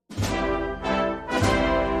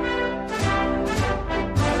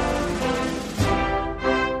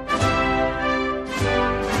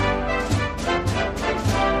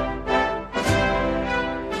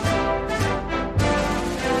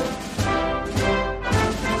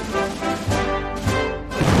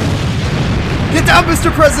now,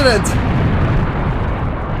 Mr. President!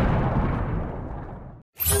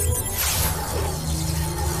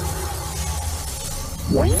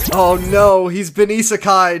 Oh no, he's been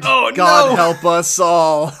isekai'd. Oh, God no. help us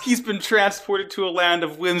all. He's been transported to a land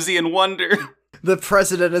of whimsy and wonder. The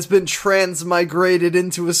president has been transmigrated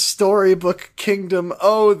into a storybook kingdom.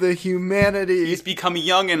 Oh, the humanity. He's become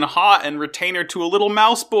young and hot and retainer to a little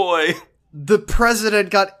mouse boy. The president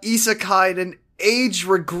got isekai'd, an age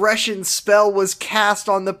regression spell was cast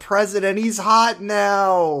on the president. He's hot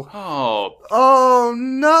now. Oh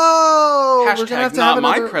no. We're gonna have Hashtag to have not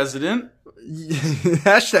my another... president.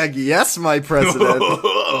 Hashtag yes, my president.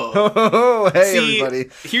 Oh, hey, See, everybody.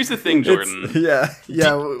 Here's the thing, Jordan.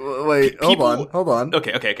 Wait, hold on.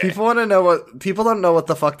 Okay. People want to know people don't know what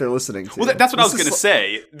the fuck they're listening to. Well, that's what I was going to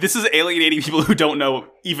say. This is alienating people who don't know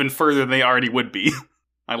even further than they already would be.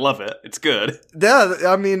 I love it. It's good. Yeah,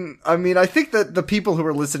 I mean, I think that the people who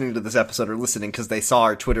are listening to this episode are listening because they saw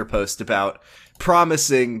our Twitter post about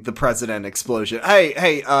promising the president explosion.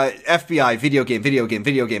 Hey, FBI, video game.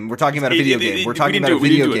 We're talking about a video game. We're talking about a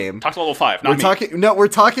video game. Talk to level 5, not We're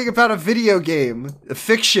talking about a video game. A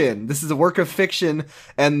fiction. This is a work of fiction,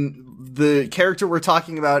 and the character we're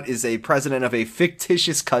talking about is a president of a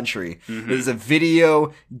fictitious country. Mm-hmm. It is a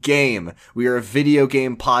video game. We are a video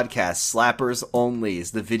game podcast. Slappers Only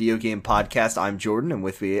is the video game podcast. I'm Jordan, and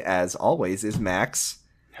with me, as always, is Max.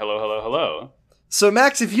 Hello. So,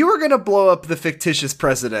 Max, if you were going to blow up the fictitious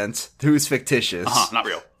president, who's fictitious... Not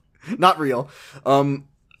real. Not real.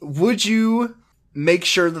 Would you make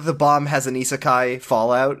sure that the bomb has an isekai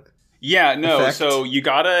fallout? Yeah, no, effect? So you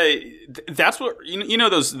gotta... That's what... You know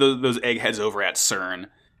those eggheads over at CERN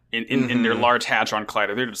in their large hadron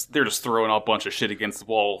collider? They're just throwing a bunch of shit against the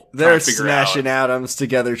wall. They're smashing atoms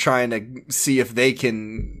together, trying to see if they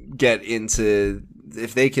can get into...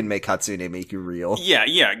 If they can make Hatsune Miku real.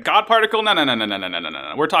 Yeah. God particle? No. We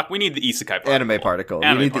need the isekai particle. Anime particle.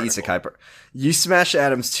 We need the isekai particle. You smash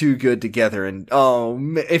atoms too good together and,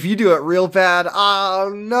 if you do it real bad, oh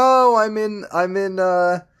no, I'm in what's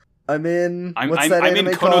that anime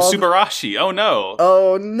in called? Konosubarashi. Oh no.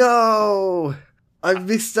 Oh no. I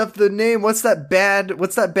mixed up the name. What's that bad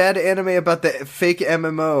anime about the fake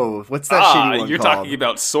MMO? What's that shitty one you're called? talking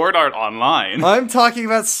about Sword Art Online. I'm talking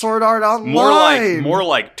about Sword Art Online. More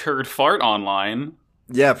like Turd Fart Online.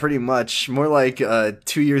 Yeah, pretty much. More like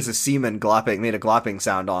 2 years of semen made a glopping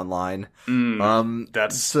sound online.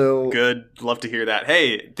 That's so good. Love to hear that.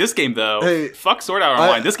 Hey, this game though, fuck Sword Art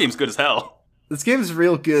Online. This game's good as hell. This game's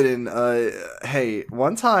real good, and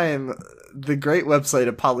one time the great website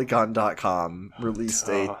of Polygon.com released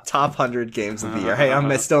a top 100 games of the year. Hey,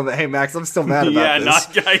 Max, I'm still mad about this.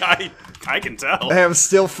 I can tell. Hey, I'm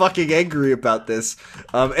still fucking angry about this.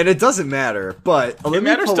 And it doesn't matter, but let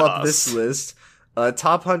me pull up this list.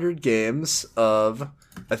 Top 100 games of...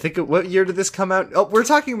 I think, what year did this come out? Oh, we're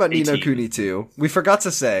talking about 18. Ni no Kuni 2. We forgot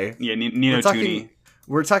to say. Yeah, Ni no Kuni.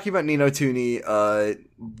 We're talking about Ni no Kuni,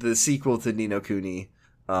 the sequel to Ni no Kuni.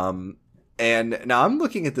 And now I'm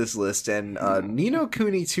looking at this list, and Ni no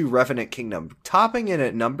Kuni 2 Revenant Kingdom topping in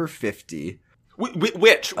at number 50.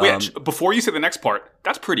 Which, before you say the next part,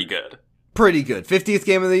 that's pretty good. Pretty good. 50th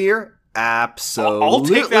game of the year? Absolutely. I'll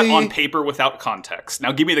take that on paper without context.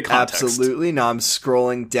 Now give me the context. Absolutely. Now I'm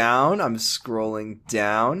scrolling down.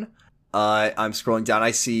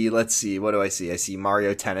 I see, let's see, what do I see? I see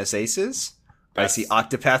Mario Tennis Aces. I see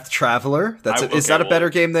Octopath Traveler. Is that a better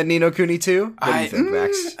game than Ni no Kuni 2? What do you think,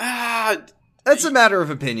 Max? That's a matter of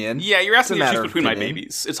opinion. Yeah, you're asking me to choose between my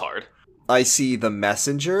babies. It's hard. I see The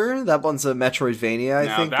Messenger. That one's a Metroidvania,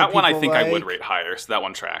 I think. That one I think I would rate higher, so that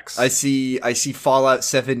one tracks. I see Fallout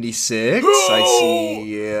 76.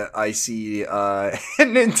 I see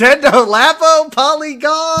Nintendo Labo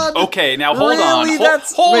Polygon. Okay, now hold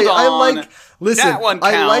on. Listen, that one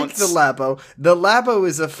counts. I like the Labo. The Labo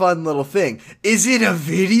is a fun little thing. Is it a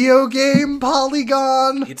video game,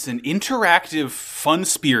 Polygon? It's an interactive fun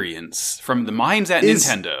experience from the minds at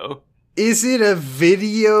Nintendo. Is it a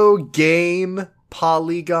video game,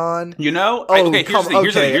 Polygon? You know? Here's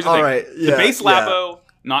the thing. All right. The base Labo,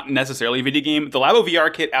 not necessarily a video game. The Labo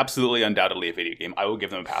VR kit, absolutely, undoubtedly a video game. I will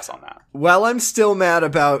give them a pass on that. Well, I'm still mad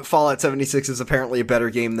about Fallout 76 is apparently a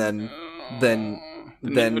better game than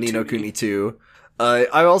Ni no Kuni 2.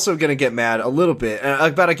 I'm also gonna get mad a little bit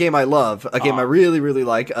about a game I love, a game I really, really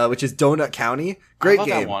like, which is Donut County. Great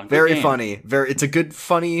game. Very funny. It's a good,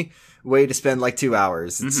 funny way to spend like 2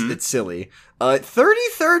 hours. It's silly.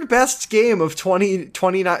 33rd best game of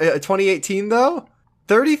 2018 though?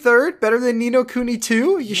 33rd? Better than Ni no Kuni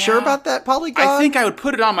 2? You sure about that, Polygon? I think I would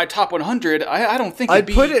put it on my top 100. I don't think I'd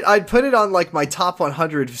put it on like my top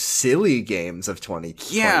 100 silly games of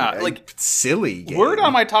 2020. Yeah, like silly games. Word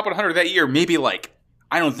on my top 100 that year, maybe like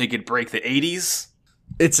I don't think it'd break the 80s.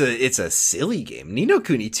 It's a silly game. Ni no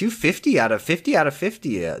Kuni 2, 50 out of 50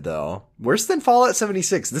 though. Worse than Fallout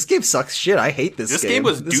 76. This game sucks shit. I hate this game. This game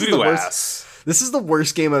was doo-doo ass. This is the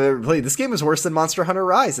worst game I've ever played. This game is worse than Monster Hunter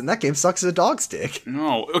Rise, and that game sucks as a dog stick.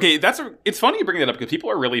 No. Okay, it's funny you bring that up because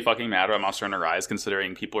people are really fucking mad about Monster Hunter Rise,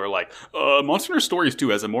 considering people are like, Monster Hunter Stories 2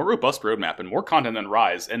 has a more robust roadmap and more content than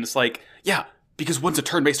Rise. And it's like, yeah, because one's a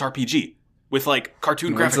turn-based RPG with like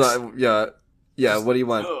cartoon graphics. Yeah, what do you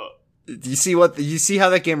want? Do you see how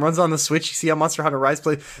that game runs on the Switch? You see how Monster Hunter Rise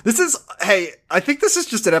plays? I think this is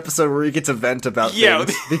just an episode where we get to vent about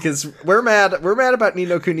things because we're mad about Ni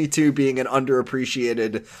no Kuni 2 being an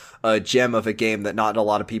underappreciated gem of a game that not a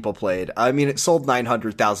lot of people played. I mean, it sold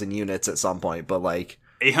 900,000 units at some point, but like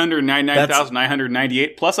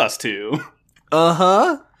 899,998 plus us two.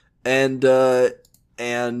 And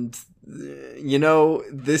you know,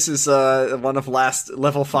 this is one of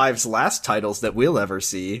Level 5's last titles that we'll ever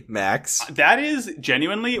see, Max. That is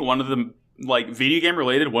genuinely one of the, like, video game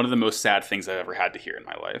related, one of the most sad things I've ever had to hear in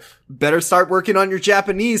my life. Better start working on your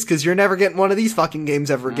Japanese, because you're never getting one of these fucking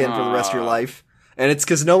games ever again for the rest of your life. And it's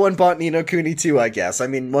because no one bought Ni no Kuni 2, I guess. I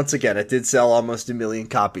mean, once again, it did sell almost 1 million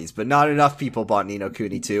copies, but not enough people bought Ni no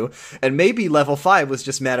Kuni 2. And maybe Level 5 was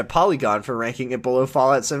just mad at Polygon for ranking it below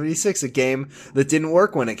Fallout 76, a game that didn't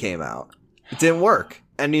work when it came out. It didn't work.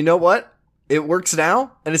 And you know what? It works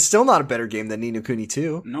now, and it's still not a better game than Ni no Kuni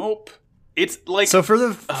 2. Nope. It's like... So for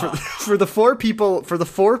the four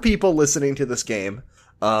people listening to this game,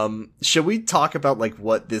 should we talk about, like,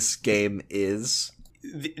 what this game is?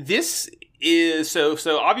 This is so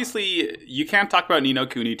obviously you can't talk about Ni no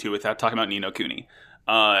Kuni 2 without talking about Ni no Kuni.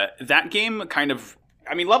 That game kind of,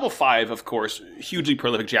 I mean, Level 5, of course, hugely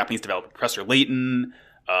prolific Japanese developer, Professor Layton,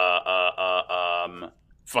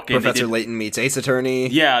 Professor Layton meets Ace Attorney.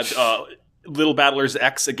 Yeah, Little Battlers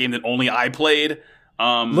X, a game that only I played.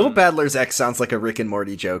 Little Battlers X sounds like a Rick and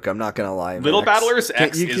Morty joke. I'm not gonna lie. Little Battlers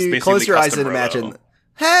X is basically close your eyes and imagine.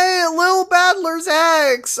 Hey, Little Battlers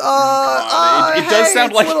X! It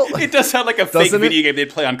does sound like a fake video game they'd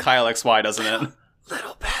play on Kyle XY, doesn't it?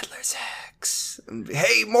 Little Battlers X.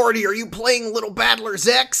 Hey, Morty, are you playing Little Battlers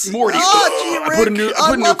X? Morty, I put a new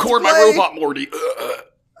core in my robot, Morty.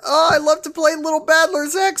 I love to play Little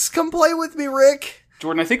Battlers X. Come play with me, Rick.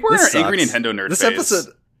 Jordan, I think we're in our angry Nintendo nerd this phase.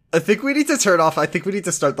 Episode, I think we need to turn off. I think we need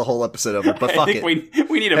to start the whole episode over. But fuck it. We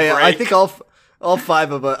need a break. I think all the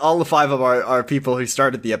five of our people who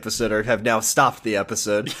started the episode have now stopped the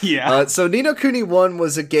episode. Yeah. So Ni no Kuni 1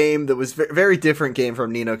 was a game that was very different game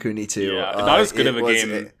from Ni no Kuni 2. Yeah, not as good of a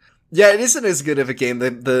game. It isn't as good of a game.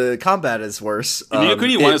 The combat is worse. Ni no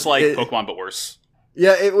Kuni 1 is like Pokemon, but worse.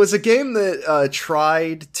 Yeah, it was a game that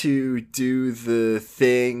tried to do the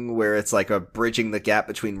thing where it's like a bridging the gap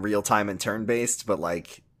between real time and turn based, but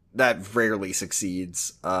like that rarely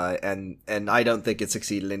succeeds. And I don't think it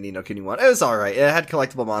succeeded in Ni no Kuni 1. It was alright. It had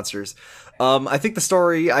collectible monsters. I think the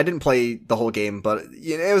story, I didn't play the whole game, but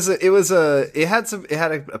you know, it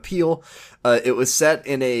had an appeal. It was set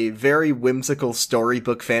in a very whimsical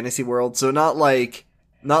storybook fantasy world, so not like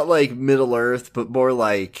Middle Earth, but more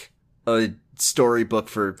like a storybook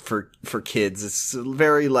for kids. It's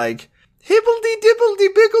very like hibbledy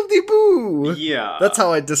dibbledy biggledy boo. Yeah, that's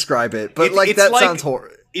how I describe it. But that sounds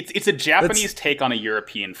horrible. It's a Japanese take on a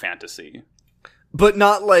European fantasy. But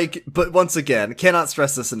not like, but once again, cannot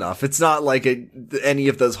stress this enough. It's not like any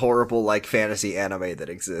of those horrible like fantasy anime that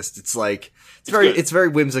exist. It's like, it's very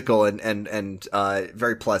whimsical and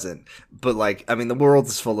very pleasant. But like, I mean, the world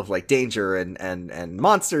is full of like danger and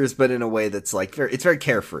monsters, but in a way that's like it's very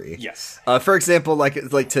carefree. Yes. For example, like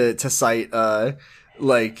to cite,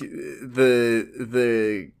 like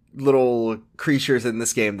the little creatures in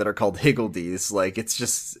this game that are called Higgledies. Like,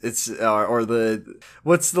 or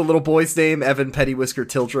what's the little boy's name? Evan Pettywhisker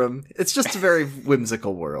Tildrum. It's just a very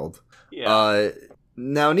whimsical world. Yeah.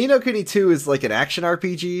 Now, Ni no Kuni 2 is like an action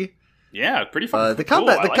RPG. Yeah, pretty fun. The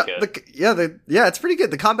combat, it's pretty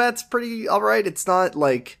good. The combat's pretty alright. It's not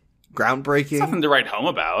like groundbreaking. It's nothing to write home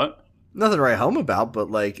about. Nothing to write home about,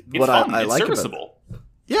 but like it's what fun. I it's like serviceable. about it.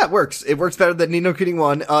 Yeah, it works. It works better than Ni no Kuni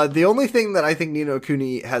 1. The only thing that I think Ni no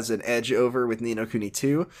Kuni has an edge over with Ni no Kuni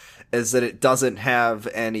 2 is that it doesn't have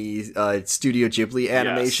any Studio Ghibli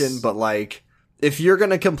animation, but like, if you're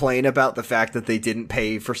gonna complain about the fact that they didn't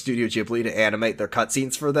pay for Studio Ghibli to animate their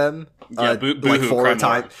cutscenes for them, like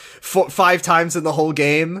 5 times in the whole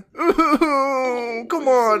game, come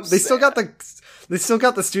on, they still got they still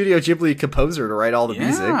got the Studio Ghibli composer to write all the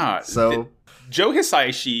music. So Joe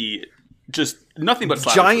Hisaishi, just nothing but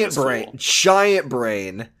giant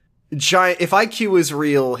brain. If IQ was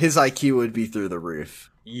real, his IQ would be through the roof.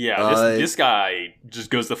 Yeah, this guy just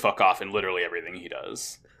goes the fuck off in literally everything he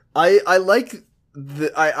does. I like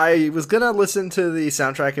I was gonna listen to the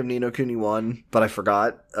soundtrack of Ni no Kuni 1, but I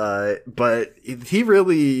forgot. But he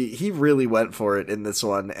really went for it in this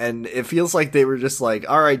one, and it feels like they were just like,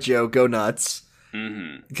 all right, Joe, go nuts.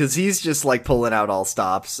 Because he's just like pulling out all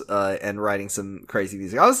stops and writing some crazy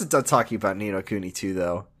music. I was done talking about Ni no Kuni 2,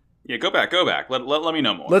 though. Yeah, go back. Let me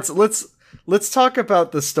know more. Let's talk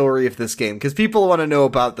about the story of this game, because people want to know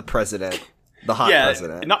about the president, the hot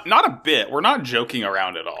president. Not a bit. We're not joking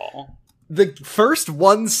around at all. The first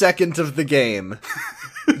 1 second of the game,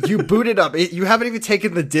 you boot it up. You haven't even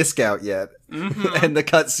taken the disc out yet, and the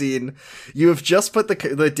cutscene. You have just put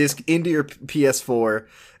the disc into your PS4,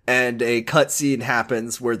 and a cutscene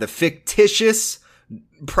happens where the fictitious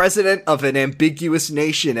president of an ambiguous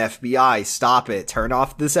nation, FBI, stop it, turn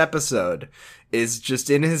off this episode, is just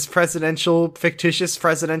in his fictitious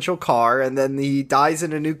presidential car, and then he dies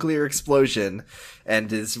in a nuclear explosion,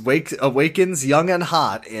 and awakens young and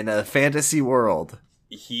hot in a fantasy world.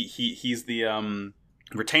 He's the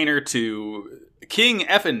retainer to King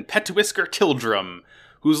Evan Petwisker Tildrum,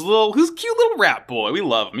 who's a cute little rat boy. We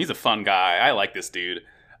love him. He's a fun guy. I like this dude.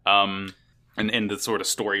 And the sort of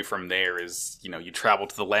story from there is, you travel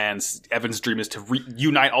to the lands. Evan's dream is to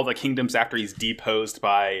reunite all the kingdoms after he's deposed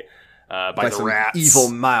by the rats. Evil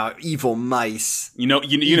mice. You know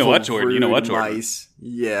what, Jordan? You know what, Jordan? Mice.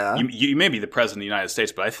 Yeah. You may be the president of the United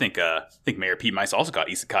States, but I think Mayor Pete Mice also got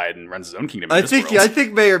isekai and runs his own kingdom. I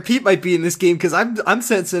think Mayor Pete might be in this game because I'm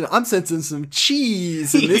sensing some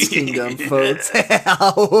cheese in this kingdom, folks. You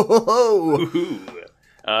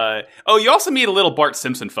also meet a little Bart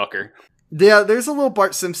Simpson fucker. Yeah, there's a little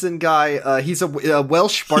Bart Simpson guy. He's a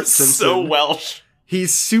Welsh Bart Simpson. So Welsh.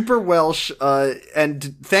 He's super Welsh,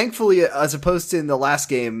 and thankfully, as opposed to in the last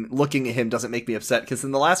game, looking at him doesn't make me upset, because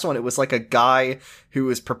in the last one, it was like a guy who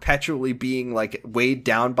was perpetually being, like, weighed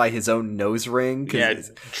down by his own nose ring. Yeah,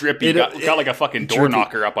 drippy, got like a fucking door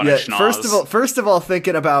knocker up on his schnoz. First of all,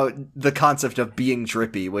 thinking about the concept of being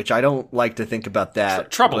drippy, which I don't like to think about that.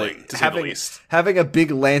 Troubling, to say the least. Having a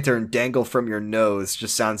big lantern dangle from your nose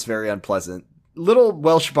just sounds very unpleasant. Little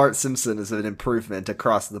Welsh Bart Simpson is an improvement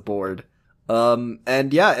across the board.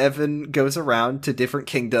 And yeah, Evan goes around to different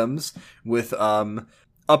kingdoms with, real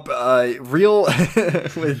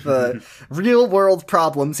world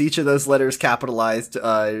problems, each of those letters capitalized,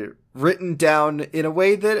 written down in a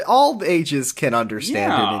way that all ages can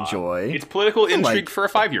understand and enjoy. It's political intrigue for a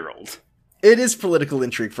 5-year-old. It is political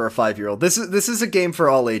intrigue for a 5-year-old. This is a game for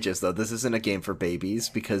all ages, though. This isn't a game for babies,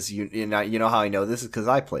 because you know how I know this is because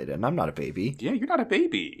I played it, and I'm not a baby. Yeah, you're not a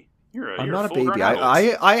baby. I'm not a baby.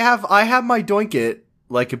 I have my doinkit,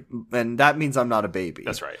 and that means I'm not a baby.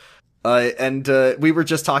 That's right. And we were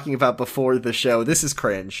just talking about before the show, this is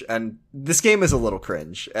cringe, and this game is a little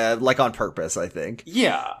cringe, on purpose, I think.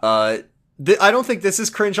 Yeah. I don't think this is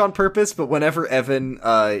cringe on purpose, but whenever Evan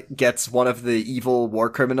gets one of the evil war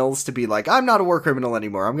criminals to be like, I'm not a war criminal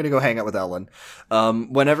anymore, I'm gonna go hang out with Ellen.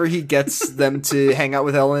 Whenever he gets them to hang out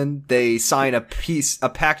with Ellen, they sign a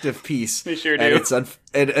pact of peace. They sure do.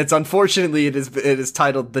 And it's unfortunately it is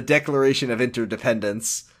titled The Declaration of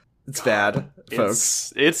Interdependence. It's bad,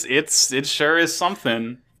 folks. It sure is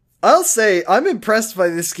something. I'll say I'm impressed by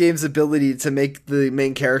this game's ability to make the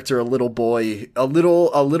main character a little boy, a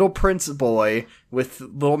little prince boy with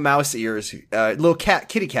little mouse ears, little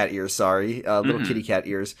kitty cat ears, kitty cat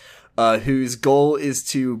ears, whose goal is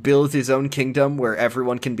to build his own kingdom where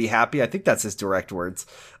everyone can be happy. I think that's his direct words.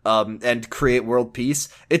 And create world peace.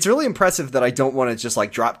 It's really impressive that I don't want to just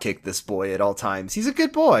dropkick this boy at all times. He's a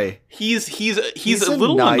good boy. He's a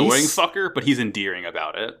little nice, annoying fucker, but he's endearing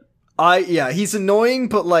about it. He's annoying,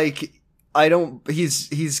 but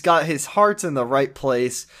he's got his heart in the right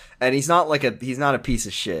place, and he's not a piece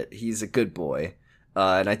of shit. He's a good boy.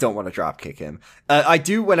 And I don't want to dropkick him. I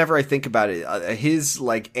do whenever I think about it. His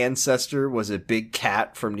ancestor was a big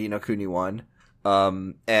cat from Ni no Kuni 1.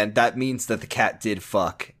 And that means that the cat did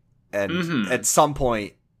fuck. And at some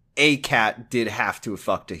point, a cat did have to have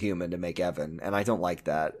fucked a human to make Evan, and I don't like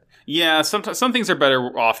that. Yeah, sometimes some things are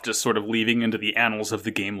better off just sort of leaving into the annals of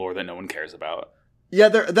the game lore that no one cares about. Yeah,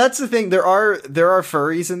 that's the thing. There are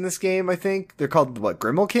furries in this game, I think. They're called, what,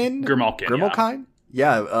 Grimalkin? Grimalkin,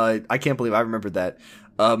 yeah. I can't believe I remembered that.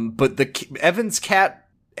 But Evan's cat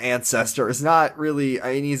ancestor is not really,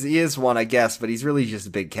 I mean, he is one, I guess, but he's really just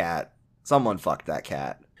a big cat. Someone fucked that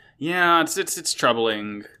cat. Yeah, it's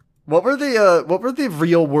troubling. What were the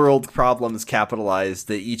real world problems capitalized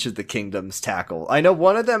that each of the kingdoms tackle? I know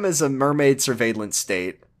one of them is a mermaid surveillance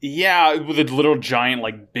state. Yeah, with a little giant,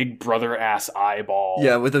 like, Big Brother ass eyeball.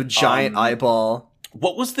 Yeah, with a giant eyeball.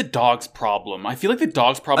 What was the dog's problem? I feel like the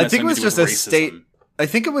dog's problem. I think it was just a racism. state. I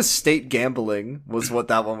think it was state gambling was what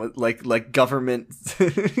that one was, like government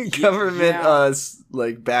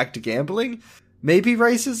like backed gambling. Maybe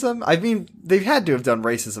racism? I mean, they've had to have done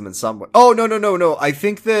racism in some way. Oh, no. I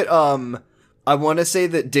think that, I want to say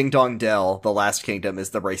that Ding Dong Dell, the last kingdom, is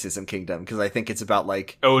the racism kingdom, because I think it's about,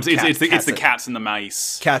 like... Oh, it's the cats and the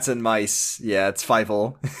mice. Cats and mice. Yeah, it's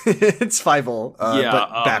Fievel. It's Fievel,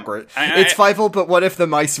 but backward. It's Fievel, but what if the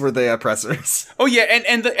mice were the oppressors? Oh, yeah,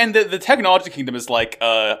 and the technology kingdom is, like,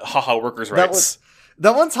 haha, workers' rights.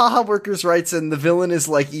 That one's haha workers' rights, and the villain is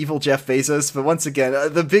like evil Jeff Bezos. But once again,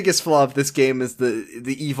 the biggest flaw of this game is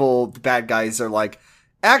the evil bad guys are like,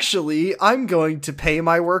 actually, I'm going to pay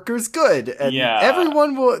my workers good, and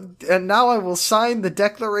everyone will. And now I will sign the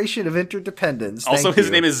Declaration of Interdependence. Also, his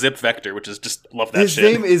name is Zip Vector, which is just love that. His shit.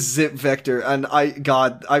 name is Zip Vector, and I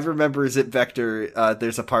remember Zip Vector.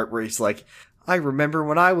 There's a part where he's like, I remember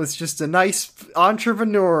when I was just a nice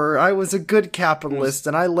entrepreneur. I was a good capitalist,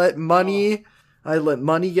 and I let money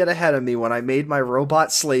get ahead of me when I made my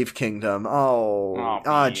robot slave kingdom.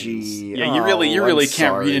 Gee. Yeah, you really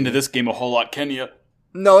can't read into this game a whole lot, can you?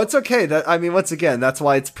 No, it's okay. Once again, that's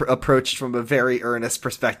why it's approached from a very earnest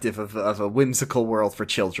perspective of a whimsical world for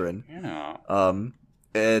children. Yeah.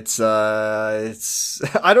 It's I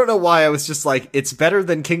don't know why I was just like, it's better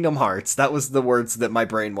than Kingdom Hearts. That was the words that my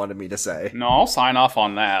brain wanted me to say. No, I'll sign off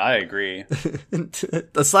on that. I agree.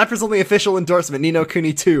 The Slapper's only official endorsement, Ni no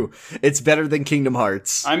Kuni 2. It's better than Kingdom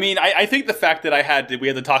Hearts. I mean, I think the fact that we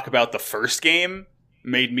had to talk about the first game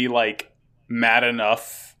made me, like, mad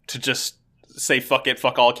enough to just say fuck it,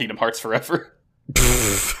 fuck all Kingdom Hearts forever.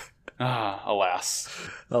 Alas.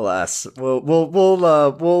 We'll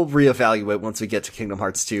reevaluate once we get to Kingdom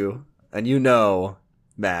Hearts 2. And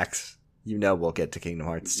Max, we'll get to Kingdom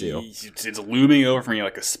Hearts 2. It's looming over me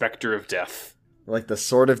like a specter of death. Like the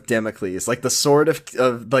sword of Damocles. Like the sword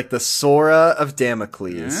like the Sora of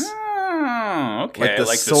Damocles. Oh, okay.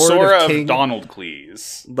 Like the Sora of Donald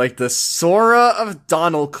Cleese. Like the Sora of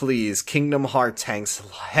Donald Cleese. Kingdom Hearts hangs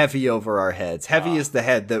heavy over our heads. Heavy is the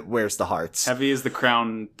head that wears the hearts. Heavy is the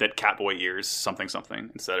crown that Catboy ears. Something,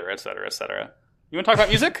 etc., etc., etc. You want to talk about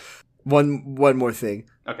music? One more thing.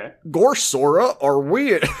 Okay. Gore Sora, are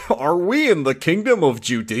we in the kingdom of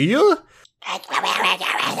Judea?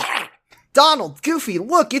 Donald, Goofy,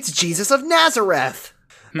 look, it's Jesus of Nazareth.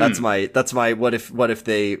 That's my what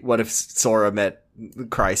if Sora met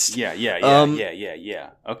Christ. Yeah.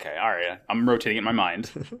 Okay, all right. I'm rotating in my mind.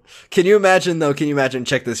 Can you imagine,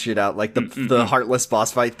 check this shit out, like the Heartless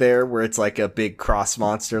boss fight there, where it's like a big cross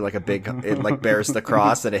monster, like it like bears the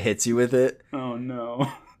cross and it hits you with it. Oh no.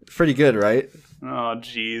 Pretty good, right? Oh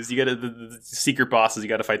jeez. You gotta, the secret bosses, you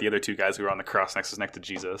gotta fight the other two guys who are on the cross next to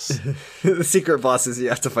Jesus. The secret bosses, you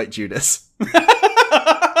have to fight Judas.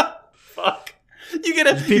 Fuck. You get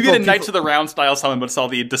a Knights of the Round style summon, but it's all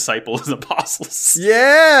the disciples and apostles.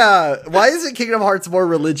 Yeah! Why isn't Kingdom Hearts more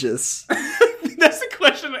religious? That's the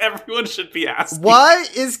question everyone should be asking. Why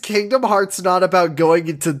is Kingdom Hearts not about going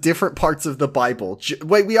into different parts of the Bible?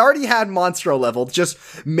 Wait, we already had Monstro level. Just,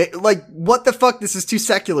 what the fuck? This is too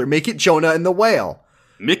secular. Make it Jonah and the Whale.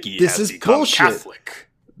 Mickey this has is become bullshit. Catholic.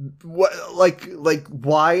 What,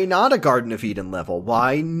 why not a Garden of Eden level?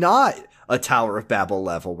 Why not a Tower of Babel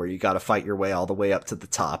level where you gotta fight your way all the way up to the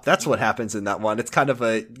top? That's what happens in that one. It's kind of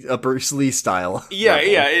a Bruce Lee style. Yeah, level.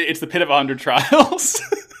 Yeah, it's the Pit of 100 Trials.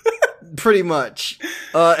 Pretty much.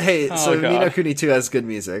 Hey, so Ni no Kuni 2 has good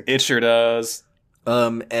music. It sure does.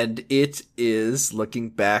 And it is looking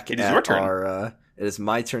back at your turn. It is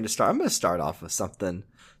my turn to start. I'm gonna start off with something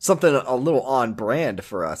a little on brand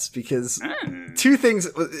for us, because two things,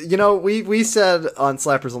 we said on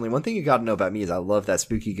Slappers Only, one thing you gotta know about me is I love that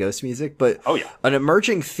spooky ghost music, but an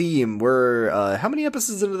emerging theme, how many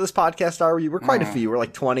episodes into this podcast are we? We're quite a few. We're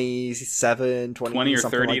like 27, 20 or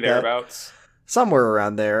 30 like thereabouts. Somewhere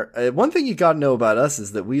around there. One thing you gotta know about us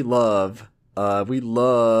is that we love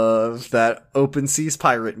that open seas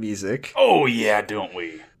pirate music. Oh yeah, don't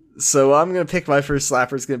we? So I'm gonna pick my first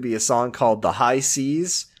slapper. It's gonna be a song called The High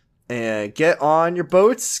Seas. And get on your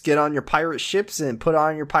boats, get on your pirate ships, and put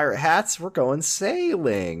on your pirate hats. We're going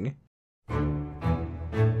sailing.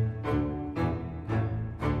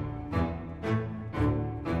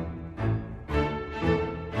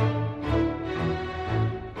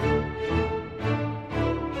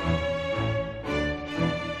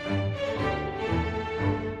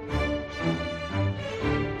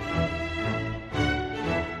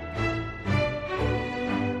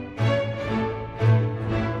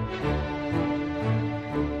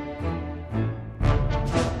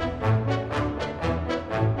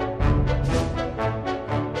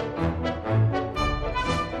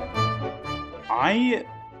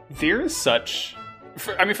 there is such.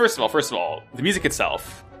 I mean, first of all, the music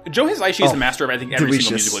itself. Joe Hisaishi is a master of, I think, every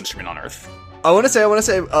single musical instrument on Earth. I want to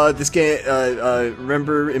say, this game,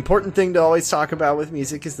 remember, important thing to always talk about with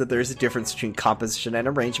music is that there's a difference between composition and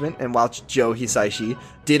arrangement, and while Joe Hisaishi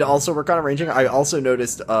did also work on arranging, I also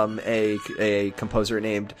noticed, a composer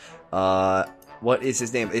named, what is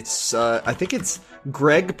his name? It's, I think it's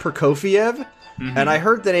Greg Prokofiev, and I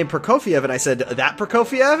heard the name Prokofiev, and I said, that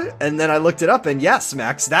Prokofiev? And then I looked it up, and yes,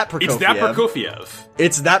 Max, that Prokofiev. It's that Prokofiev.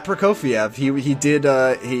 It's that Prokofiev. He did,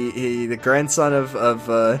 he the grandson of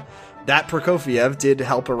that Prokofiev did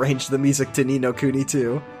help arrange the music to Ni no Kuni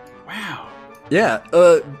 2. Wow. Yeah,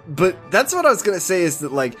 but that's what I was gonna say is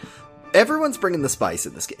that, like, everyone's bringing the spice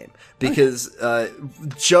in this game. Because,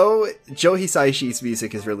 Joe Hisaishi's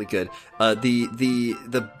music is really good. The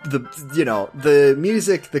you know, the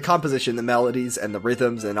music, the composition, the melodies, and the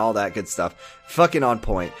rhythms, and all that good stuff, fucking on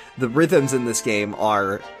point. The rhythms in this game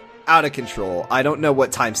are out of control. I don't know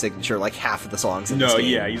what time signature, like, half of the songs in this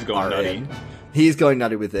game he's going nutty. in. He's going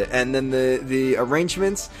nutty with it. And then the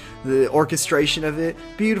arrangements, the orchestration of it,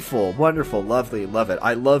 beautiful, wonderful, lovely, love it.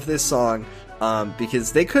 I love this song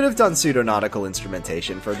because they could have done pseudonautical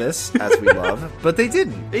instrumentation for this, as we love, but they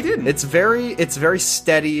didn't. They didn't. It's very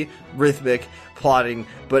steady, rhythmic, plotting,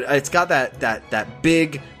 but it's got that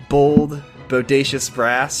big, bold, bodacious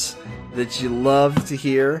brass that you love to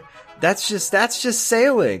hear. That's just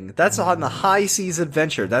sailing. That's on the high seas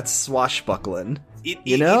adventure. That's swashbuckling.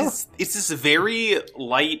 It's this very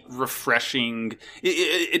light, refreshing.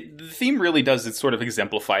 The theme really does sort of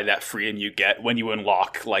exemplify that freedom you get when you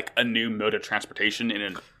unlock like a new mode of transportation in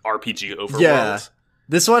an RPG overworld. Yeah,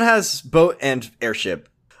 this one has boat and airship,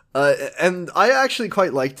 and I actually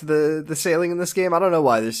quite liked the sailing in this game. I don't know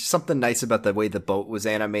why. There's something nice about the way the boat was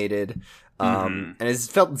animated, and it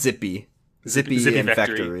felt zippy and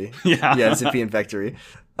Vectory. Yeah, zippy and Vectory.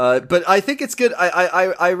 But I think it's good.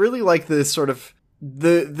 I really like the sort of.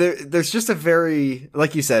 There's just a very,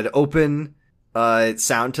 like you said, open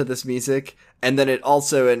sound to this music, and then it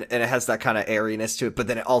also and it has that kind of airiness to it, but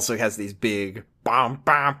then it also has these big bam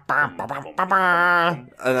bam bam bam bam bam,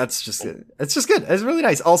 and that's just good. It's just good. It's really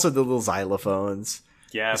nice. Also the little xylophones.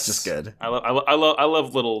 Yes, it's just good. I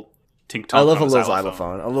love little tink tonk. I love a little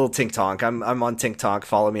xylophone, a little tink tonk. I'm on tink tonk.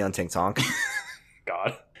 Follow me on tink tonk.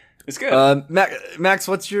 God. It's good. Max,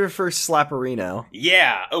 what's your first slapperino?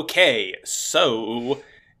 Yeah, okay. So,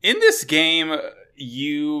 in this game,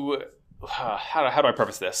 you... how do I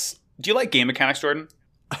preface this? Do you like game mechanics, Jordan?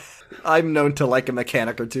 I'm known to like a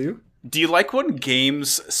mechanic or two. Do you like when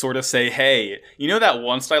games sort of say, hey, you know that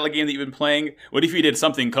one style of game that you've been playing? What if you did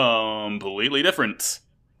something completely different?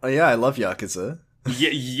 Oh yeah, I love Yakuza.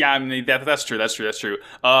 Yeah, I mean, that's true.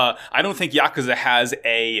 I don't think Yakuza has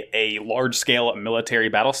a large-scale military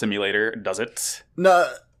battle simulator, does it?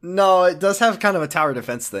 No, it does have kind of a tower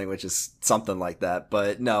defense thing, which is something like that.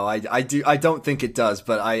 But no, I don't think it does.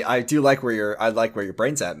 But I do like where your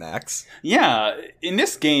brain's at, Max. Yeah, in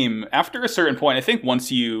this game, after a certain point, I think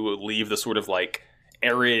once you leave the sort of like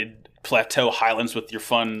arid plateau highlands with your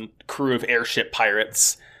fun crew of airship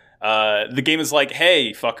pirates. The game is like,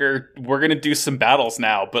 hey, fucker, we're gonna do some battles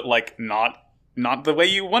now, but like not the way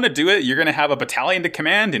you want to do it. You're gonna have a battalion to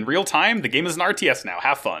command in real time. The game is an RTS now.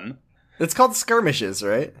 Have fun. It's called skirmishes,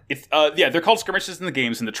 right? It's yeah, they're called skirmishes in the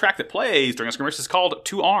games, and the track that plays during a skirmish is called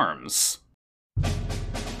Two Arms.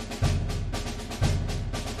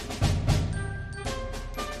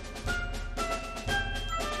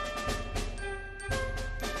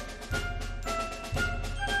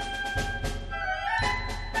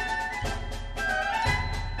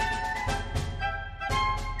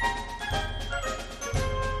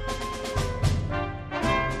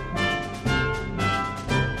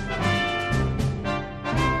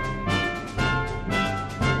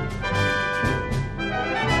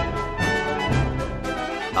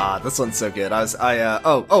 This one's so good.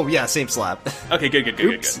 Oh yeah, same slap. Okay, good.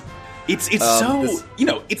 It's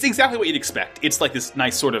it's exactly what you'd expect. It's like this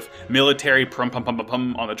nice sort of military pum pum pum pum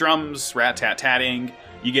pum on the drums, rat tat tatting.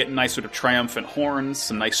 You get nice sort of triumphant horns,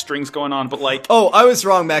 some nice strings going on, but like... Oh, I was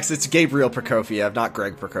wrong, Max. It's Gabriel Prokofiev, not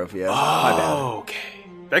Greg Prokofiev. Oh, my bad. Okay.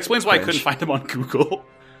 That explains why I couldn't find him on Google.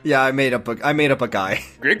 Yeah, I made up a guy.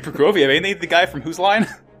 Greg Prokofiev, ain't he the guy from Whose Line?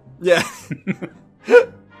 Yeah.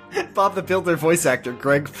 Bob the Builder voice actor,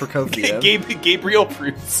 Greg Prokofiev. Gabriel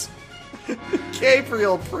Proops.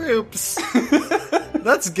 Gabriel Proops.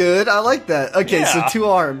 That's good. I like that. Okay, so Two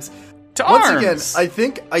Arms. Once again, I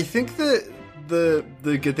think the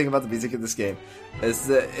good thing about the music in this game, is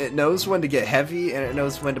that it knows when to get heavy and it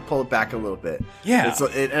knows when to pull it back a little bit. Yeah.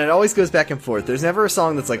 And it always goes back and forth. There's never a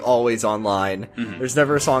song that's like always online. Mm-hmm. There's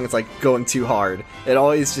never a song that's like going too hard. It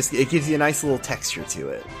always just, it gives you a nice little texture to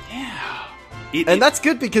it. Yeah. And that's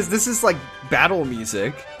good because this is like battle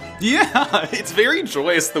music. Yeah, it's very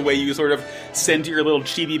joyous the way you sort of send your little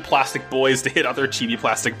chibi plastic boys to hit other chibi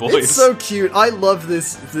plastic boys. It's so cute. I love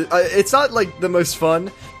this. It's not like the most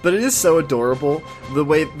fun, but it is so adorable. The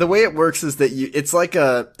way it works is that it's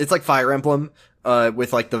like Fire Emblem,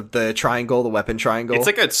 with like the triangle, the weapon triangle. It's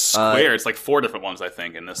like a square. It's like 4 different ones, I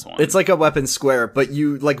think, in this one. It's like a weapon square, but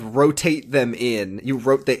you like rotate them in. You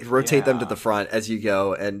rotate them to the front as you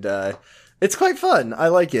go, and it's quite fun. I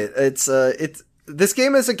like it. This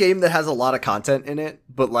game is a game that has a lot of content in it,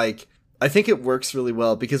 but like I think it works really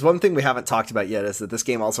well because one thing we haven't talked about yet is that this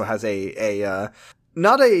game also has a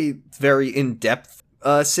not a very in-depth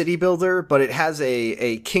city builder, but it has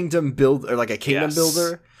a kingdom build or like a kingdom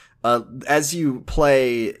builder. As you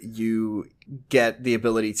play, you get the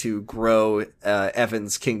ability to grow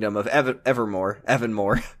Evan's kingdom of Evermore.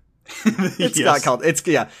 It's not called.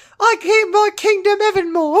 I came my kingdom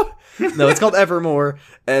Evermore. No, it's called Evermore.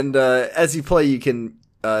 And as you play, you can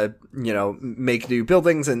make new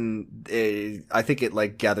buildings, and I think it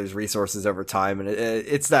like gathers resources over time, and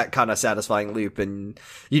it's that kind of satisfying loop. And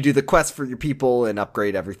you do the quest for your people and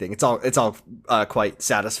upgrade everything. It's all quite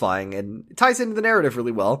satisfying and it ties into the narrative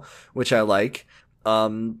really well, which I like. I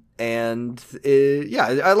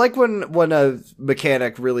like when a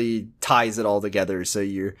mechanic really ties it all together. So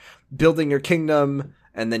you're building your kingdom,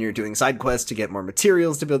 and then you're doing side quests to get more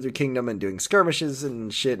materials to build your kingdom, and doing skirmishes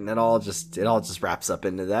and shit, and it all just wraps up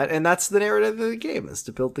into that. And that's the narrative of the game, is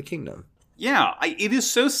to build the kingdom. Yeah, it is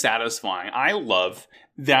so satisfying. I love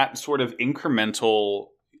that sort of incremental,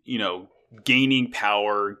 gaining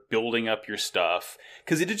power, building up your stuff,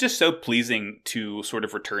 because it is just so pleasing to sort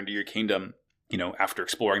of return to your kingdom, after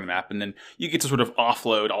exploring the map, and then you get to sort of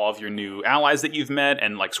offload all of your new allies that you've met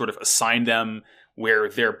and like sort of assign them where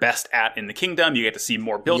they're best at in the kingdom. You get to see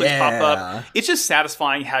more buildings pop up. It's just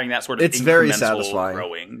satisfying having that sort of incremental very satisfying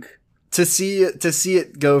growing. To see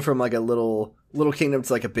it go from like a little kingdom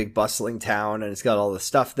to like a big bustling town, and it's got all the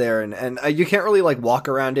stuff there, and you can't really like walk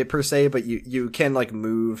around it per se, but you can like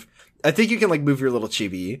move. I think you can like move your little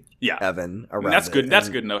chibi, Evan, around. That's good. That's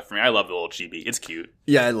good enough for me. I love the little chibi. It's cute.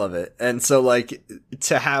 Yeah, I love it. And so like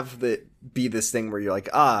to have it be this thing where you're like,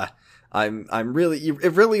 I'm really,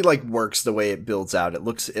 it really like works the way it builds out. It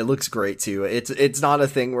looks great too. It's not a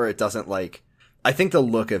thing where it doesn't like, I think the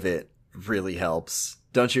look of it really helps.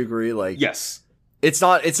 Don't you agree? Like, yes. It's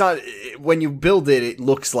not, when you build it, it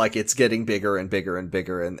looks like it's getting bigger and bigger and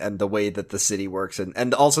bigger, and the way that the city works,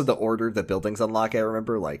 and also the order the buildings unlock. I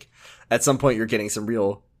remember, like, at some point you're getting some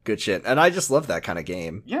real good shit, and I just love that kind of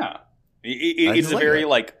game. Yeah. It's a very,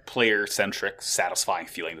 like, player-centric, satisfying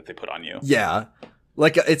feeling that they put on you. Yeah.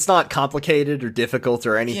 Like, it's not complicated or difficult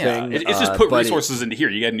or anything. Yeah, it's just put resources into here.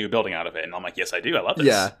 You get a new building out of it, and I'm like, yes, I do. I love this.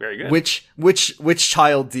 Yeah. Very good. Which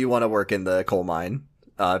child do you want to work in the coal mine?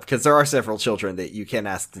 Because there are several children that you can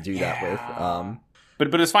ask to do that with.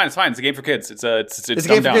 But it's fine. It's fine. It's a game for kids. It's a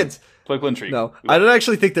game for kids. Political intrigue. No, I don't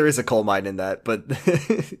actually think there is a coal mine in that, but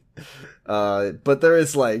but there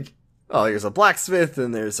is like, there's a blacksmith,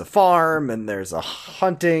 and there's a farm, and there's a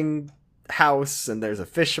hunting house, and there's a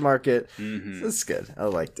fish market. Mm-hmm. So it's good. I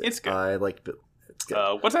liked it. It's good. I liked it. It's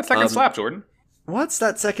good. What's that second slap, Jordan? What's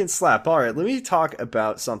that second slap? All right, let me talk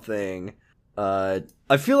about something.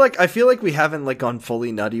 I feel like we haven't like gone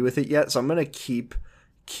fully nutty with it yet, so I'm gonna keep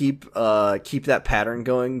that pattern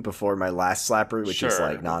going before my last slapper, which is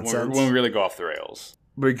like nonsense. When we really go off the rails.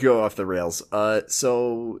 We go off the rails.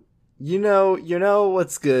 So you know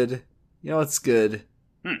what's good. You know what's good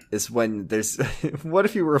is when there's. What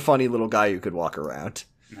if you were a funny little guy who could walk around?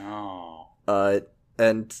 No.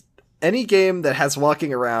 And any game that has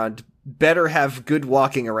walking around better have good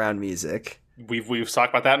walking around music. We've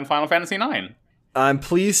talked about that in Final Fantasy IX. I'm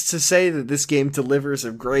pleased to say that this game delivers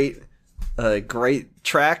a great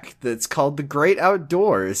track that's called The Great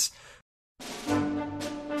Outdoors.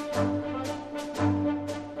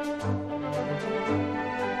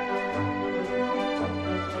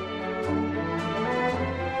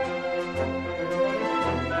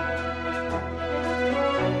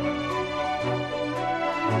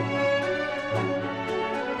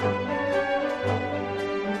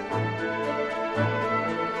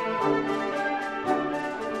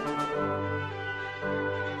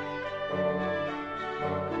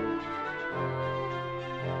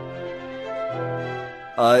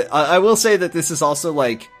 I will say that this is also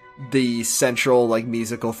like the central like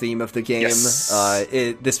musical theme of the game. Yes.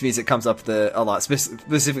 This music comes up a lot,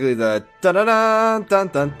 specifically the dun dun dun dun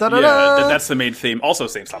dun dun. Yeah, that's the main theme. Also,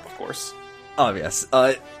 same stop, of course. Oh yes.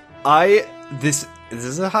 This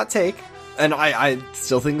is a hot take, and I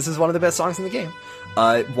still think this is one of the best songs in the game.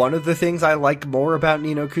 One of the things I like more about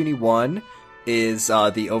Ni no Kuni 1 is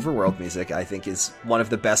the overworld music. I think is one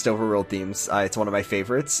of the best overworld themes. It's one of my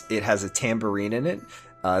favorites. It has a tambourine in it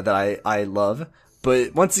that I love.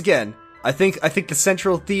 But once again, I think the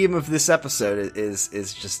central theme of this episode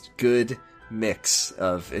is just good mix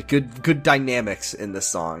of good dynamics in the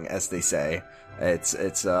song, as they say.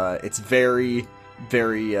 It's very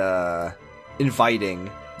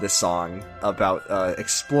inviting, this song, about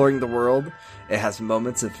exploring the world. It has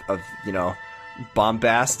moments of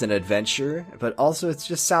bombast and adventure, but also it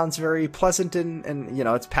just sounds very pleasant and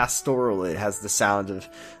it's pastoral. It has the sound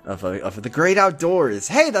of the great outdoors.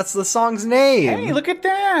 Hey, that's the song's name. Hey, look at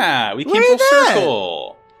that. We came full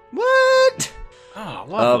circle. What? Oh,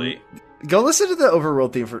 lovely. Go listen to the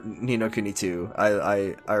overworld theme for Ni no Kuni 2.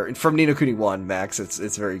 From Ni no Kuni 1, Max.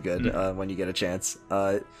 It's very good when you get a chance.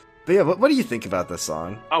 But yeah, what do you think about this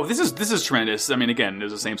song? Oh, this is tremendous. I mean, again,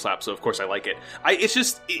 it's the same slap, so of course I like it.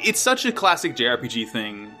 It's such a classic JRPG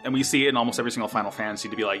thing, and we see it in almost every single Final Fantasy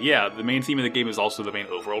to be like, yeah, the main theme of the game is also the main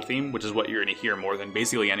overworld theme, which is what you're going to hear more than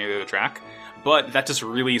basically any other track. But that just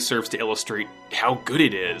really serves to illustrate how good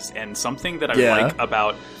it is, and something that I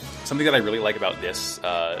really like about this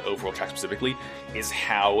overworld track specifically is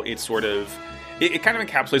how it sort of... It kind of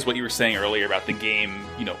encapsulates what you were saying earlier about the game,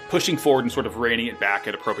 pushing forward and sort of reining it back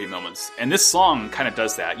at appropriate moments. And this song kind of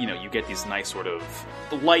does that. You get these nice sort of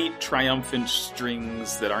light, triumphant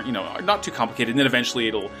strings that aren't, are not too complicated. And then eventually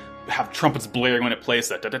it'll have trumpets blaring when it plays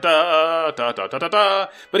that da-da-da.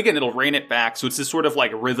 But again, it'll rein it back. So it's this sort of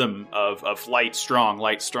like rhythm of light, strong,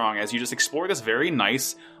 as you just explore this very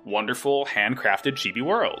nice, wonderful, handcrafted chibi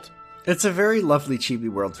world. It's a very lovely chibi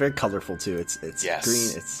world. Very colorful too. It's yes.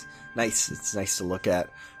 Green. It's nice. It's nice to look at.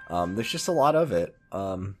 There's just a lot of it.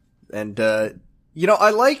 I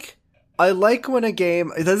like when a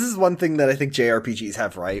game, this is one thing that I think JRPGs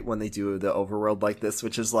have right when they do the overworld like this,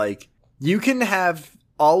 which is like, you can have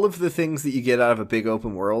all of the things that you get out of a big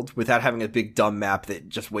open world without having a big dumb map that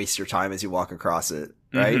just wastes your time as you walk across it,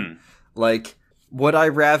 right? Mm-hmm. Like, would I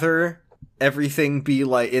rather everything be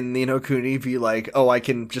like in Ni no Kuni be like, oh, I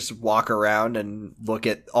can just walk around and look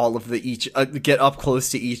at all of get up close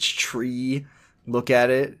to each tree, look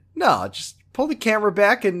at it? No, just pull the camera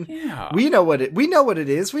back and we know what it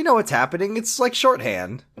is. We know what's happening. It's like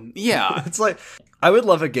shorthand. Yeah. It's like, I would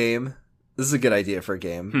love a game. This is a good idea for a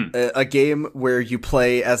game. A game where you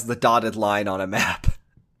play as the dotted line on a map.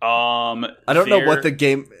 I don't know what the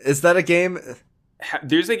game is. That a game?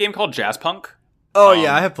 There's a game called Jazzpunk. Oh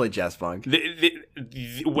yeah, I have played Jazzpunk.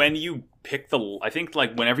 When you pick I think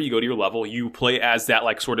like whenever you go to your level, you play as that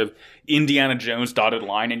like sort of Indiana Jones dotted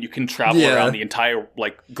line, and you can travel around the entire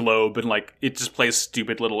like globe, and like it just plays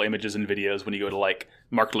stupid little images and videos when you go to like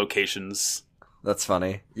marked locations. That's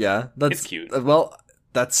funny. Yeah, it's cute. Well,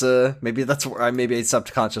 that's maybe that's where maybe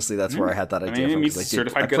subconsciously that's where I had that idea. It's a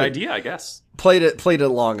certified good idea, I guess. Played it a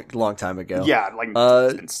long time ago. Yeah, like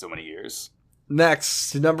it's been so many years.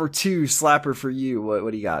 Next, number 2 slapper for you. What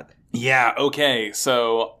do you got? Yeah, okay.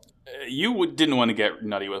 So you didn't want to get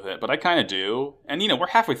nutty with it, but I kind of do. And we're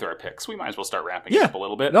halfway through our picks. We might as well start ramping it up a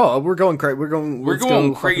little bit. No, we're going crazy. We're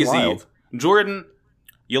going crazy. Wild. Jordan,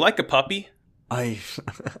 you like a puppy?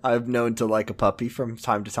 I've known to like a puppy from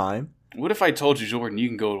time to time. What if I told you, Jordan, you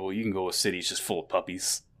can go to a city just full of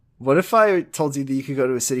puppies? What if I told you that you could go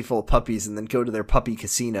to a city full of puppies and then go to their puppy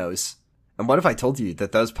casinos? And what if I told you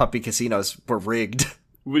that those puppy casinos were rigged?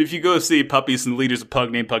 What if you go see puppies and the leader's a pug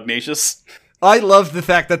named Pugnacious? I love the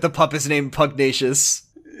fact that the pup is named Pugnacious.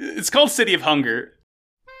 It's called City of Hunger.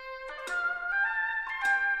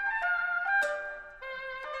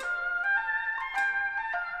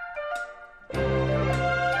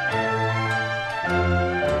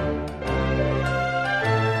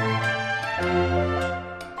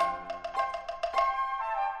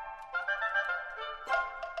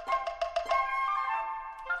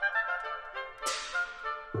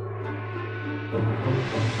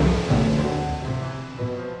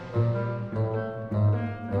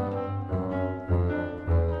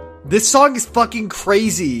 This song is fucking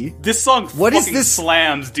crazy. This song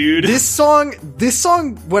slams, dude. This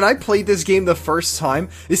song, when I played this game the first time,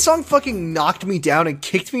 this song fucking knocked me down and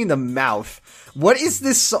kicked me in the mouth. What is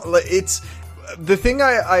this song? It's the thing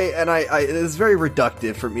it's very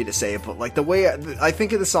reductive for me to say it, but like the way I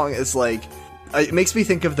think of the song is like, it makes me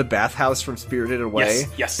think of the bathhouse from Spirited Away.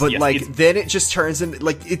 Yes. But then it just turns into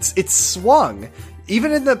like, it's swung.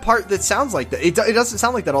 even in the part that sounds like that, it doesn't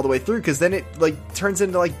sound like that all the way through, because then it like turns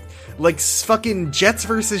into like fucking Jets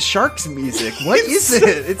versus Sharks music. What is it?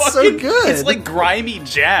 It's so good. It's like grimy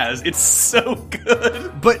jazz. It's so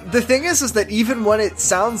good. But the thing is that even when it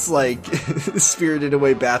sounds like Spirited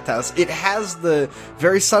Away Bathhouse, it has the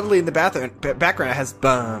very subtly in the background. It has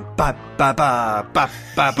ba ba ba ba ba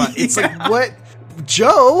ba ba. It's like, what,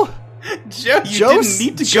 Joe, you didn't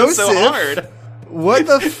need to go so hard. What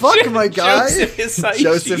the fuck, my guy? Joseph Hisaishi.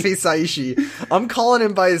 Joseph Hisaishi. I'm calling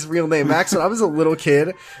him by his real name. Max, when I was a little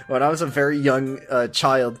kid, when I was a very young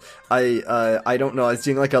child, I don't know, I was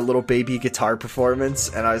doing like a little baby guitar performance,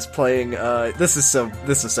 and I was playing, this is so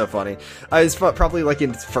funny. I was probably like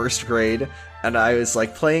in first grade, and I was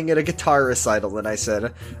like playing at a guitar recital, and I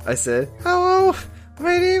said, hello,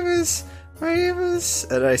 my name is,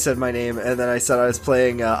 and I said my name, and then I said I was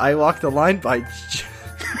playing, I Walk the Line by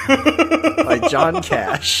John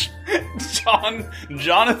Cash.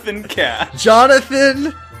 Jonathan Cash.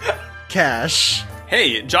 Jonathan Cash.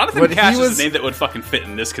 Hey, Jonathan Cash is a name that would fucking fit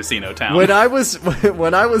in this casino town. When I was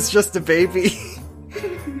just a baby.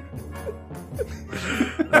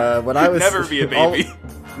 When I was never be a baby.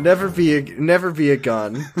 Never be a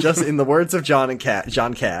gun. Just in the words of John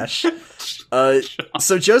Cash.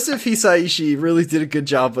 So Joseph Hisaishi really did a good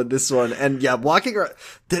job on this one, and yeah, walking around,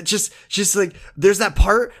 that just like, there's that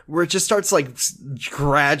part where it just starts like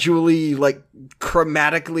gradually, like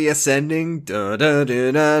chromatically ascending.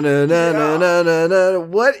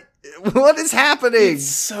 What is happening? It's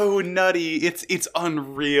so nutty. It's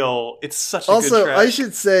unreal. It's such a good track. Also, I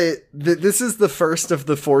should say that this is the first of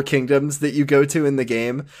the 4 kingdoms that you go to in the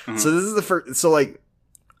game. Mm-hmm. So this is the first. So like,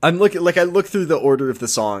 I look through the order of the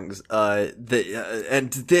songs, and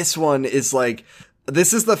this one is like,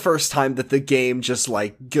 this is the first time that the game just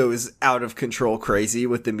like goes out of control crazy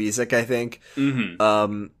with the music, I think.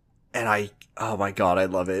 Mm-hmm. And oh my god, I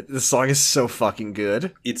love it. This song is so fucking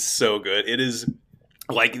good. It's so good. It is.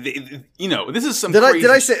 Like, this is some. Did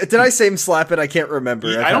I say slap it? I can't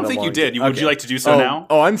remember. I don't think you did. Would you like to do so now?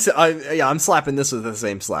 Oh, I'm slapping this with the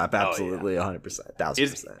same slap. Absolutely, 100%,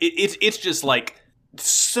 1000%. It's just like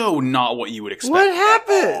so not what you would expect. What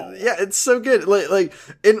happened? Yeah, it's so good. Like,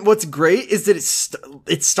 and what's great is that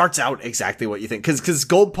it starts out exactly what you think, because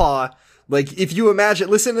Goldpaw. Like, if you imagine,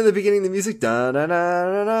 listen to the beginning of the music, and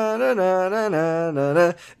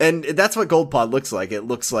that's what Goldpaw looks like. It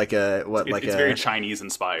looks like it's very Chinese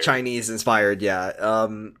inspired. Chinese inspired, yeah.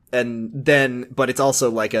 And then, but it's also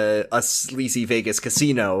like a sleazy Vegas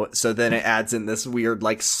casino. So then it adds in this weird,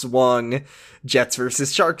 like, swung Jets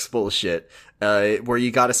versus Sharks bullshit, where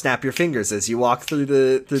you gotta snap your fingers as you walk through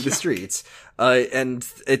the streets. And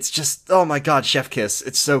it's just, oh my god, Chef Kiss.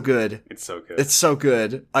 It's so good. It's so good. It's so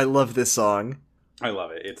good. I love this song. I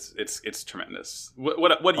love it. It's tremendous.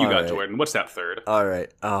 What do you got, Jordan? What's that third? All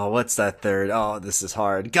right. Oh, what's that third? Oh, this is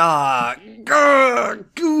hard.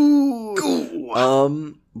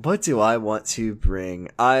 What do I want to bring?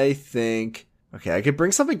 I think, okay, I could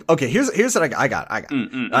bring something. Okay, here's what I got. I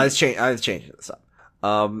was changing this up.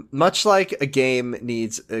 Much like a game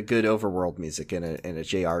needs a good overworld music in a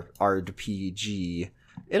JRPG,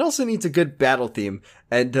 it also needs a good battle theme.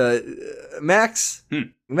 And, Max,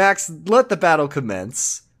 let the battle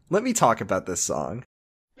commence. Let me talk about this song.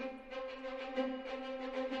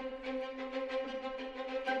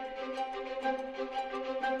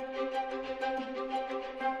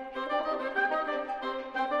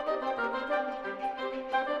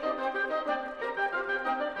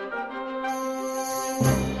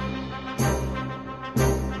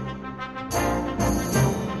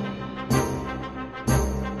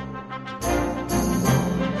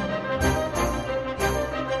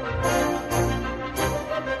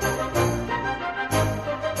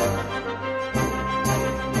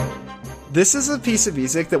 This is a piece of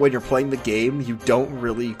music that when you're playing the game, you don't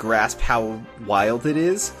really grasp how wild it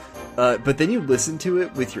is. But then you listen to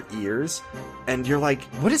it with your ears, and you're like,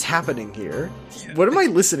 what is happening here? What am I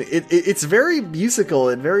listening? It's very musical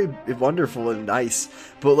and very wonderful and nice.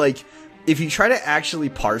 But like, if you try to actually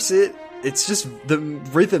parse it, it's just, the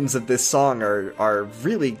rhythms of this song are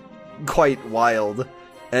really quite wild.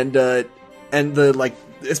 And the like,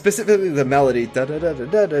 specifically the melody, it's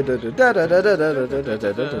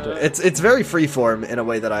very freeform in a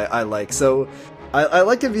way that I like. So I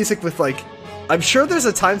like the music with, like, I'm sure there's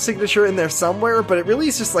a time signature in there somewhere, but it really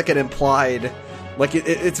is just like an implied, like,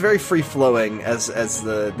 it's very free flowing as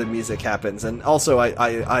the music happens. And also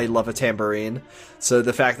I love a tambourine, so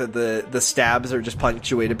the fact that the stabs are just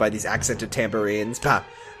punctuated by these accented tambourines, ba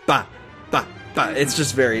ba ba ba, it's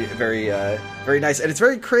just very very very nice, and it's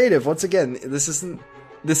very creative. Once again, this is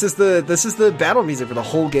the battle music for the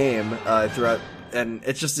whole game, throughout and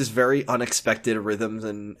it's just this very unexpected rhythms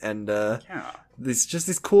and Yeah.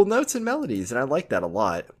 these cool notes and melodies, and I like that a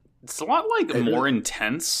lot. It's a lot like more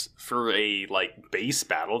intense for a like base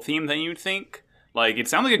battle theme than you'd think. Like it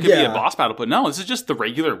sounds like it could be a boss battle, but no, this is just the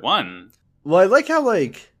regular one. Well, I like how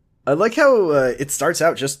it starts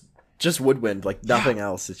out just woodwind, like nothing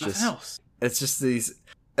else. It's Nothing just else. it's just these.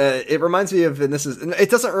 It reminds me of, and it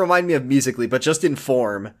doesn't remind me of musically, but just in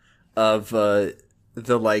form of the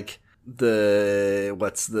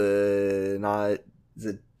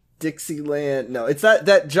Dixieland. No, it's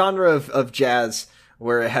that genre of jazz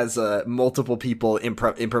where it has multiple people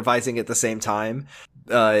improvising at the same time,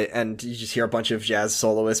 and you just hear a bunch of jazz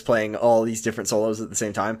soloists playing all these different solos at the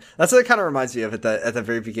same time. That's what it kind of reminds me of at the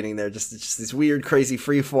very beginning there. Just these weird, crazy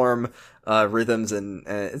freeform rhythms, and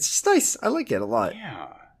it's just nice. I like it a lot. Yeah,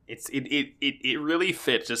 it really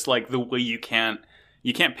fits. Just like the way you can't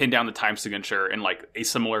pin down the time signature in like a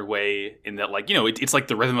similar way in that, like, you know, it's like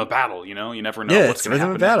the rhythm of battle, you know, you never know what's going to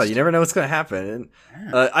happen. Rhythm of battle. You never know what's going to happen.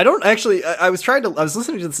 And, I don't actually, I was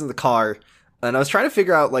listening to this in the car, and I was trying to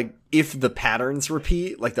figure out like if the patterns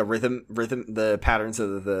repeat, like the rhythm, the patterns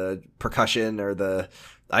of the percussion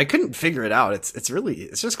I couldn't figure it out. It's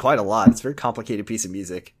just quite a lot. It's a very complicated piece of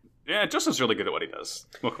music. Yeah, Justin's really good at what he does.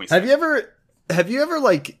 What can we say? Have you ever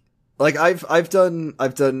like I've done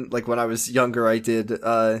like when I was younger, I did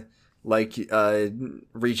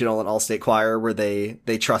regional and all-state choir where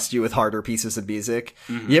they trust you with harder pieces of music.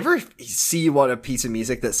 Mm-hmm. You ever see what a piece of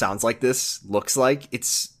music that sounds like this looks like?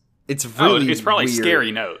 It's really it's probably weird.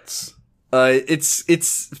 scary notes. It's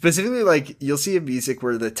specifically like you'll see a music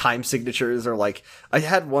where the time signatures are like, I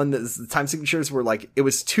had one that the time signatures were like, it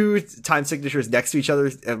was two time signatures next to each other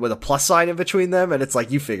with a plus sign in between them, and it's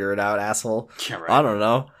like, you figure it out, asshole. Yeah, right. I don't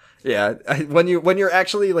know. Yeah, when you're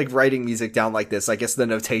actually like writing music down like this, I guess the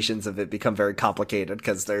notations of it become very complicated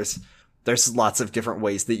because there's lots of different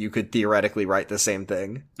ways that you could theoretically write the same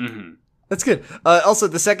thing. Mm-hmm. That's good. Also,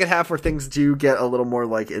 the second half where things do get a little more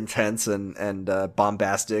like intense and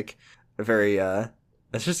bombastic, very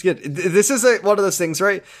that's just good. This is one of those things,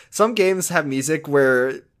 right? Some games have music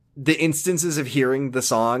where the instances of hearing the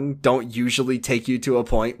song don't usually take you to a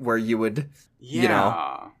point where you would, you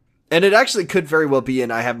know. And it actually could very well be,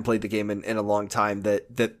 and I haven't played the game in a long time,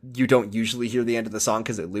 that you don't usually hear the end of the song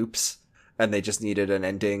because it loops, and they just needed an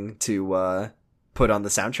ending to put on the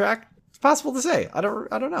soundtrack. It's possible to say. I don't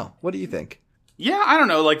know. What do you think? Yeah, I don't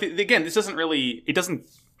know. Like again, this doesn't really. It doesn't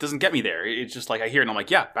get me there. It's just like I hear it and I'm like,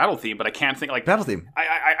 yeah, battle theme, but I can't think like battle theme.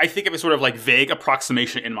 I think of a sort of like vague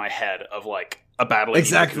approximation in my head of like a battle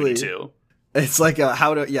exactly. Too. It's like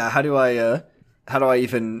how do I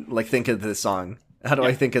even like think of this song? How do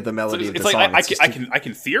I think of the melody of the like song? I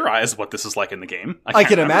can theorize what this is like in the game. I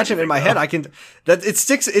can imagine in my head. It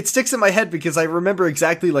sticks in my head because I remember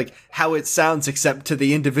exactly like how it sounds, except to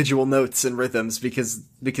the individual notes and rhythms because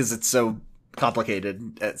it's so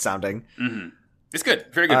complicated at sounding. Mm-hmm. It's good,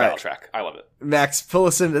 very good battle track. I love it. Max, pull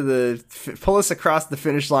us across the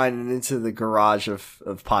finish line and into the garage of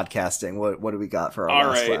podcasting. What do we got for our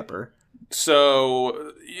last slapper?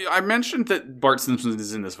 So I mentioned that Bart Simpson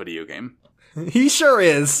is in this video game. He sure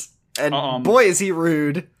is. And boy, is he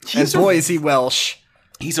rude. And boy, is he Welsh.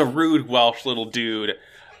 He's a rude Welsh little dude.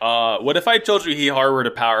 What if I told you he harbored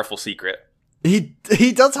a powerful secret? He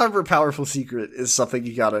does harbor a powerful secret, is something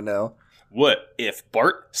you gotta know. What if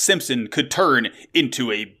Bart Simpson could turn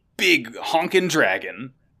into a big honkin'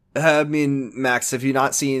 dragon? I mean, Max, have you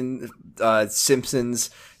not seen Simpsons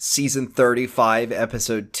season 35,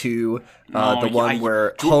 episode 2?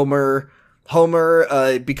 Where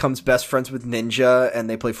Homer becomes best friends with Ninja, and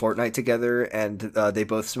they play Fortnite together, and they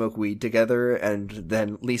both smoke weed together, and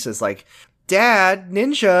then Lisa's like, Dad,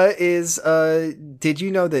 Ninja is, did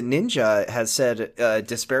you know that Ninja has said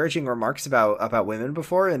disparaging remarks about women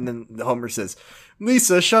before? And then Homer says,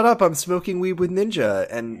 Lisa, shut up, I'm smoking weed with Ninja.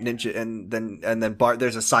 And then Bart,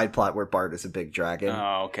 there's a side plot where Bart is a big dragon.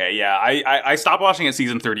 Oh, okay, yeah. I stopped watching at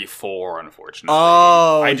season 34, unfortunately.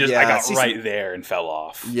 Oh, I got right there and fell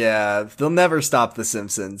off. Yeah, they'll never stop The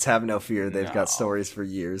Simpsons. Have no fear, they've got stories for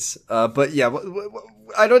years. But yeah,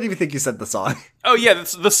 I don't even think you said the song. Oh yeah,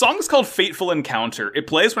 the song is called Fateful Encounter. It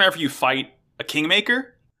plays whenever you fight a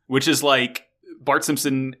Kingmaker, which is like Bart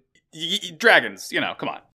Simpson, dragons, you know, come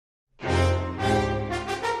on.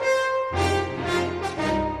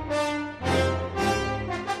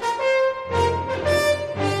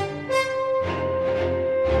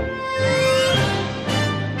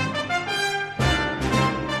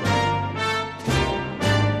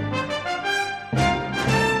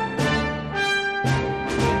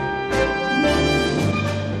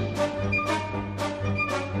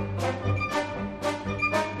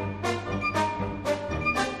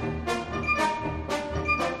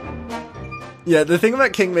 Yeah, the thing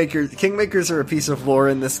about Kingmakers are a piece of lore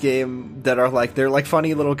in this game that are like, they're like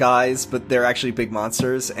funny little guys, but they're actually big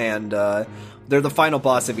monsters, and they're the final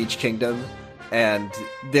boss of each kingdom. And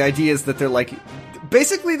the idea is that they're like,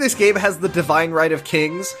 basically this game has the divine right of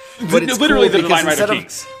kings, but it's literally cool the divine right of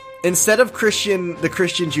kings. Instead of the Christian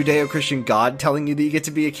Judeo-Christian God telling you that you get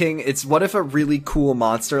to be a king, it's what if a really cool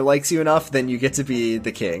monster likes you enough, then you get to be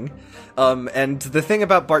the king. And the thing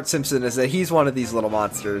about Bart Simpson is that he's one of these little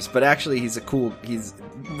monsters, but actually he's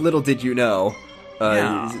little did you know.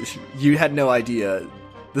 You had no idea.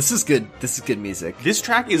 This is good music. This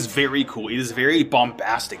track is very cool. It is very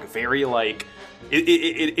bombastic, very like,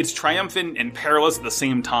 it's triumphant and perilous at the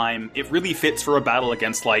same time. It really fits for a battle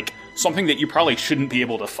against like something that you probably shouldn't be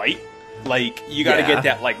able to fight. Like, you gotta get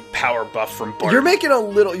that like power buff from Bart. You're making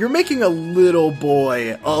a little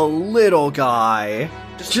boy, a little guy,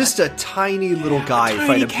 just a tiny little guy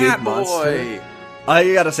fight a big monster.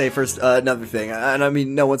 I gotta say first, another thing, and I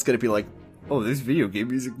mean, no one's gonna be like, oh, this video game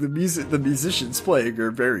music, the musicians playing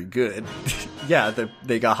are very good. Yeah,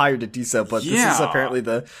 they got hired to do so, but this is apparently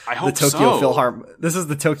the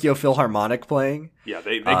Tokyo Philharmonic playing. Yeah,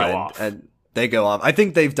 they go off. And they go off. I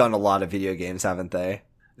think they've done a lot of video games, haven't they?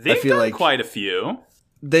 They've done quite a few.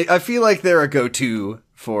 I feel like they're a go-to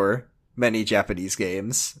for many Japanese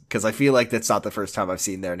games, because I feel like that's not the first time I've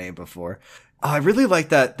seen their name before. I really like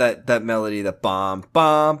that melody, the bum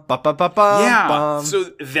bum ba ba ba bum. Yeah, bum. so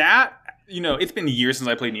that, you know, it's been years since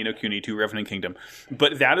I played Ni no Kuni 2 Revenant Kingdom,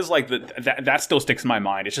 but that is like that still sticks in my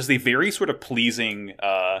mind. It's just a very sort of pleasing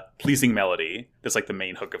melody that's like the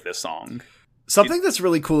main hook of this song. Something that's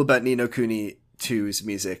really cool about Ni no Kuni 2's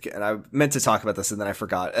music, and I meant to talk about this and then I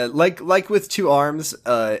forgot. Like with Two Arms,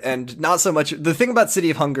 and not so much. The thing about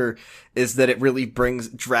City of Hunger is that it really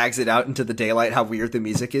drags it out into the daylight how weird the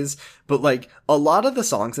music is. But like a lot of the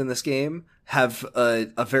songs in this game have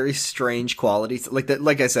a very strange quality.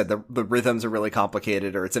 Like I said, the rhythms are really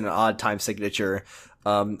complicated, or it's in an odd time signature.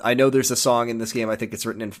 I know there's a song in this game, I think it's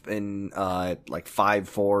written in like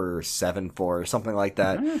 5/4 or 7/4 or something like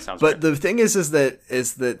that. But the thing is that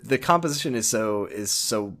the composition is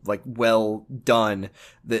so like well done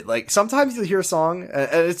that like sometimes you'll hear a song,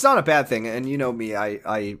 and it's not a bad thing. And you know me,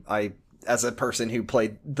 I as a person who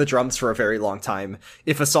played the drums for a very long time,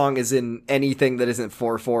 if a song is in anything that isn't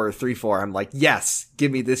 4/4 or 3/4, I'm like, yes,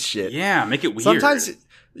 give me this shit. Yeah, make it weird.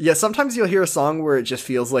 Sometimes you'll hear a song where it just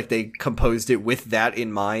feels like they composed it with that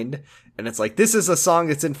in mind, and it's like, this is a song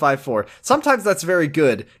that's in 5/4. Sometimes that's very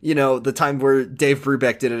good. You know, the time where Dave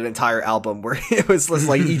Brubeck did an entire album where it was just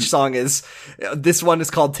like each song is, this one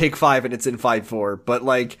is called Take 5 and it's in 5/4. But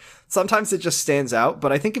like, sometimes it just stands out.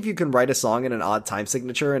 But I think if you can write a song in an odd time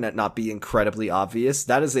signature and it not be incredibly obvious,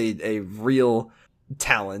 that is a real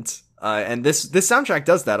talent. And this soundtrack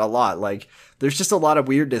does that a lot. Like, there's just a lot of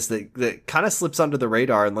weirdness that kind of slips under the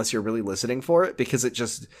radar unless you're really listening for it, because it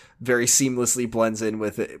just very seamlessly blends in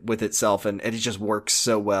with itself, and it just works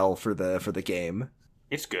so well for the game.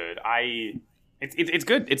 It's good. It's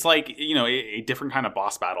good. It's like, you know, a different kind of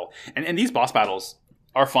boss battle. And these boss battles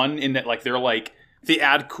are fun in that, like, they're like, they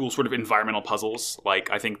add cool sort of environmental puzzles.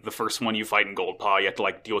 Like, I think the first one you fight in Goldpaw, you have to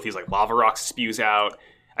like deal with these like lava rocks spews out.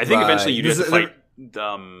 I think eventually you do have to fight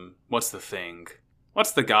what's the thing?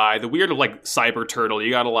 What's the guy? The weird like cyber turtle.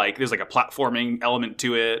 You gotta like, there's like a platforming element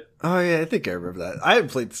to it. Oh yeah, I think I remember that. I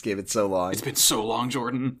haven't played this game in so long. It's been so long,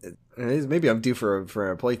 Jordan. Maybe I'm due for a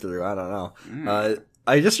playthrough. I don't know.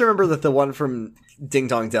 I just remember that the one from Ding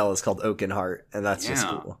Dong Dell is called Oakenheart, and that's just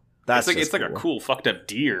cool. It's like a cool fucked up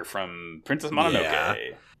deer from Princess Mononoke. Yeah,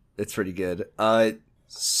 it's pretty good.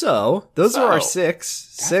 So those are our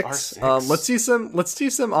six. Let's do some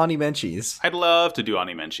Onimenchis. I'd love to do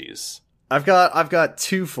Onimenchis. I've got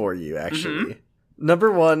two for you, actually. Mm-hmm. Number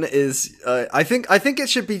one is I think it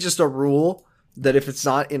should be just a rule that if it's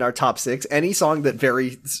not in our top 6, any song that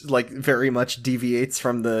very much deviates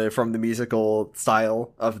from the musical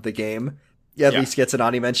style of the game, at least gets an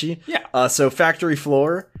Onimenchi. Yeah. So Factory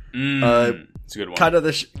Floor. It's a good one. Kind of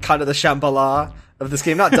the Shambhala of this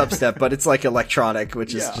game, not dubstep, but it's like electronic,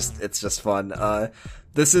 which is just fun.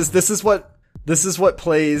 This is what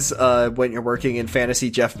plays when you're working in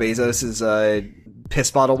fantasy Jeff Bezos's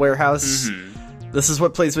piss bottle warehouse. Mm-hmm. This is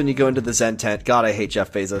what plays when you go into the Zen tent. God, I hate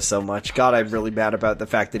Jeff Bezos so much. God, I'm really mad about the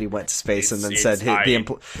fact that he went to space and then said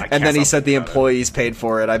he said the employees paid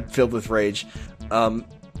for it. I'm filled with rage.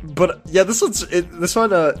 But yeah, this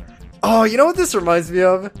one. Oh, you know what this reminds me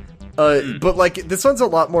of? But like this one's a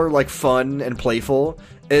lot more like fun and playful.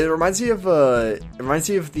 It reminds me of the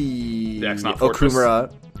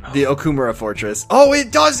Okumura, the Okumura Fortress. Oh,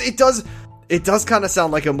 it does kind of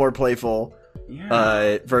sound like a more playful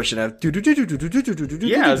version of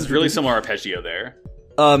Yeah, it's really similar arpeggio there.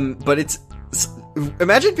 But it's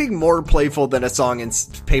imagine being more playful than a song in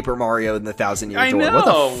Paper Mario in the Thousand Year Door. I know. What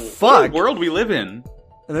the fuck? What a world we live in.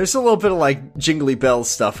 And there's a little bit of like Jingly Bells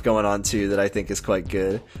stuff going on too that I think is quite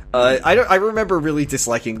good. I remember really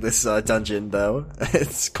disliking this dungeon though.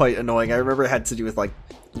 It's quite annoying. I remember it had to do with like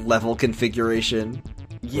level configuration.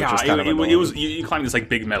 Yeah, it was. You climb this like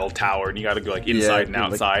big metal tower, and you got to go like inside and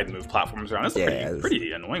outside and move platforms around. It's a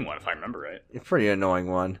pretty annoying one, if I remember right. A pretty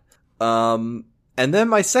annoying one. And then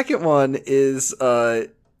my second one is the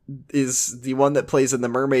one that plays in the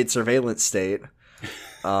Mermaid Surveillance State,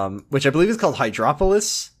 which I believe is called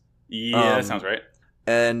Hydropolis. Yeah, that sounds right.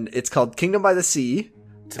 And it's called Kingdom by the Sea.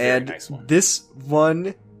 It's a very nice one. This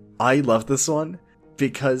one, I love this one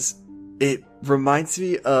because it reminds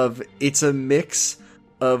me of. It's a mix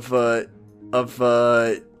of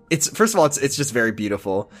it's first of all it's just very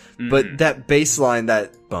beautiful, but that bass line,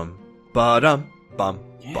 that bum ba-dum bum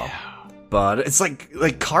bum. But it's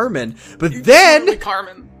like Carmen, but then totally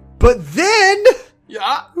Carmen. But then,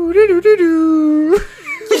 yeah.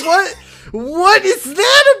 What is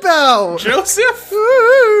that about? Joseph.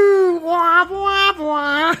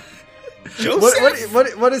 Joseph.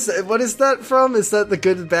 What is that from? Is that The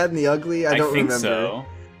Good, the Bad, and the Ugly? I don't remember. So.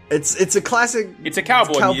 It's a classic. It's a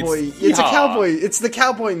cowboy. It's a cowboy. It's the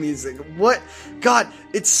cowboy music. What? God,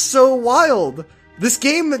 it's so wild. This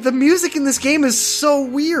game, the music in this game is so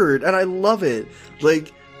weird, and I love it.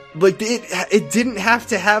 Like it didn't have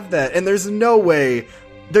to have that, and there's no way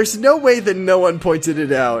that no one pointed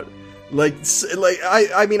it out.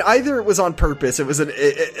 I mean, either it was on purpose, it was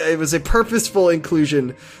a purposeful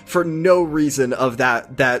inclusion for no reason of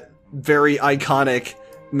that very iconic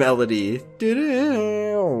melody,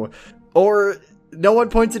 or no one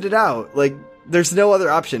pointed it out. Like, there's no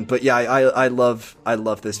other option. But yeah, I love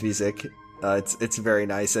this music. It's very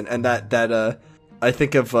nice, and that I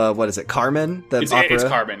think of what is it, Carmen? It's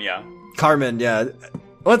Carmen, yeah. Carmen, yeah.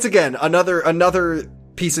 Once again, another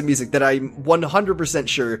piece of music that I'm 100%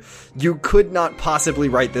 sure you could not possibly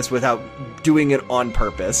write this without doing it on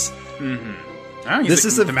purpose. Mm-hmm. This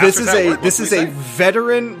is a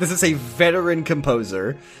veteran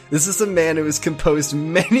composer. This is a man who has composed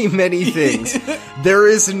many things. There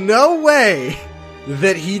is no way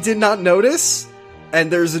that he did not notice,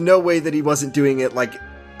 and there's no way that he wasn't doing it like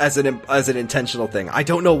as an intentional thing. I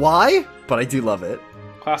don't know why, but I do love it.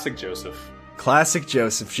 Classic Joseph.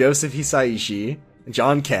 Joseph Hisaishi.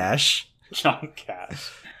 John Cash.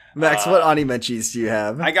 Max, what Onimenchis do you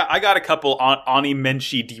have? I got a couple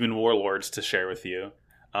Onimenchi Demon Warlords to share with you.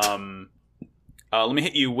 Let me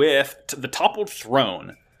hit you with the Toppled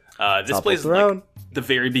Throne. This plays like the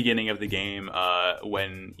very beginning of the game,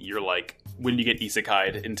 when you get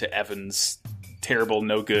isekai'd into Evan's terrible,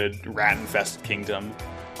 no good, rat-infested kingdom.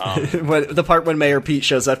 The part when Mayor Pete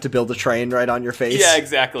shows up to build a train right on your face. Yeah,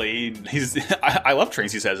 exactly. I love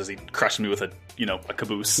trains, he says, as he crushed me with a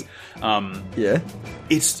caboose. Yeah.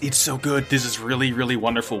 It's so good. This is really, really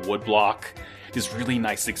wonderful woodblock. This really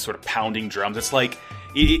nice, like, sort of pounding drums. It's like,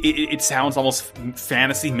 it sounds almost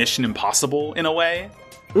fantasy Mission Impossible in a way.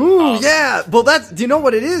 Ooh, yeah. Well, do you know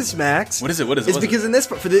what it is, Max? What is it? It's because in this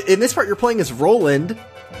part you're playing as Roland.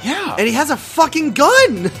 Yeah. And he has a fucking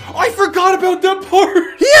gun! I forgot about that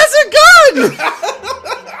part! He has a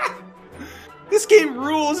gun! This game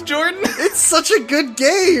rules, Jordan! It's such a good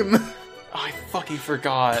game! I fucking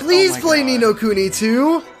forgot. Please play Ni no Kuni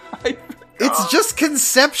 2! It's just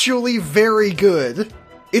conceptually very good.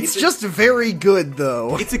 It's just very good,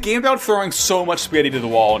 though. It's a game about throwing so much spaghetti to the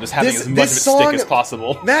wall and just having as much of it stick as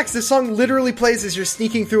possible. Max, this song literally plays as you're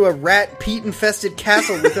sneaking through a rat-peat-infested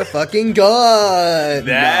castle with a fucking gun.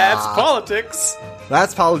 That's politics.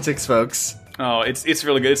 That's politics, folks. Oh, it's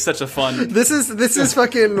really good. It's such a fun... This is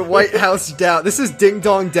fucking White House Down. This is Ding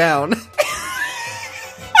Dong Down.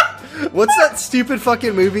 What's that stupid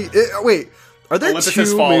fucking movie? Wait, are there Olympus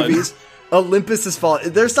two movies? Olympus Has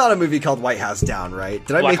Fallen. There's not a movie called White House Down, right?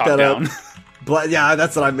 Did I Black make that Hawk up? Yeah,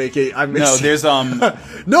 that's what I'm making. No, there's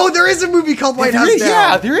No, there is a movie called White House Down.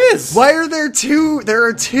 Yeah, there is. Why are there two? There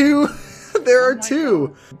are two. There are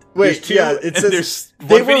two. Wait, yeah, it says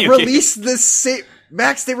they were released the same.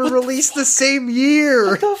 Max, they were released the same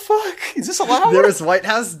year. What the fuck? Is this allowed? There was White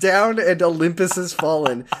House Down and Olympus Has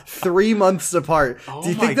Fallen, 3 months apart. Do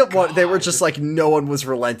you think that they were just like, no one was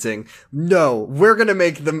relenting? No, we're gonna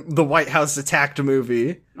make the White House attacked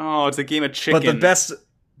movie. Oh, it's a game of chicken.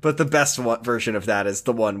 But the best version of that is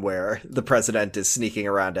the one where the president is sneaking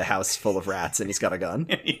around a house full of rats and he's got a gun.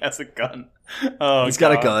 He has a gun. Oh, he's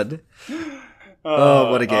got a gun.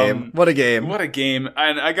 Oh, what a game. What a game. What a game.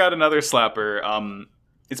 And I got another slapper.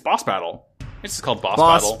 It's Boss Battle. It's just called Boss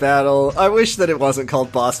Boss Battle. Battle. I wish that it wasn't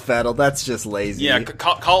called Boss Battle. That's just lazy. Yeah,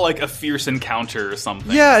 call like a fierce encounter or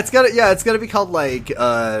something. Yeah, it's gotta be called like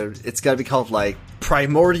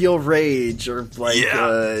Primordial Rage or like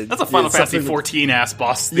that's a Final Fantasy 14 ass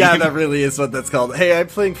boss theme. Yeah, that really is what that's called. Hey, I'm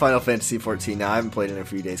playing Final Fantasy 14 now. I haven't played it in a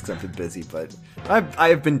few days because I've been busy, but I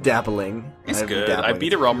have been dabbling. It's good. I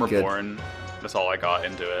beat a Realm Reborn. That's all I got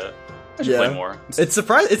into it. I should play more. It's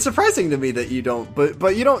surprising to me that you don't,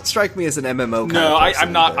 but you don't strike me as an MMO kind of person.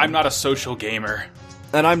 I'm not. I'm not a social gamer,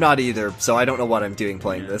 and I'm not either. So I don't know what I'm doing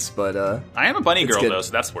playing this, but I am a bunny girl though,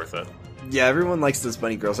 so that's worth it. Yeah, everyone likes those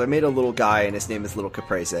bunny girls. I made a little guy, and his name is Little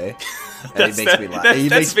Caprese. And he makes me laugh.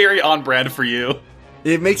 That's very on brand for you.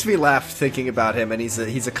 It makes me laugh thinking about him, and he's a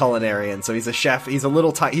culinarian, so he's a chef. He's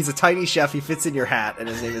a tiny chef. He fits in your hat, and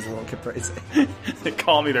his name is Little Caprese. They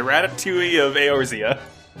call me the Ratatouille of Eorzea.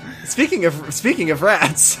 Speaking of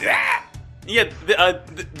rats, yeah,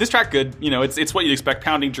 this track good. You know, it's what you'd expect: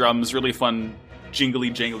 pounding drums, really fun,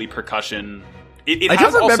 jingly percussion. I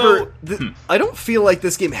don't remember. I don't feel like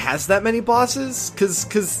this game has that many bosses,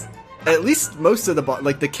 because at least most of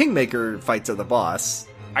the the Kingmaker fights are the boss.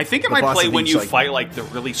 I think it might play when you fight like the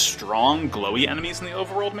really strong, glowy enemies in the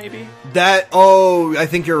overworld. Maybe I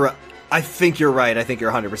think you're right. I think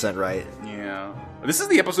you're 100% right. Yeah. This is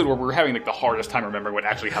the episode where we're having like the hardest time remembering what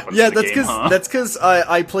actually happened. Yeah, in the game, that's because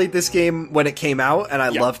I played this game when it came out and I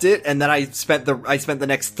loved it, and then I spent the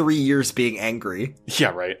next 3 years being angry. Yeah,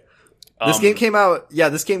 right. This game came out. Yeah,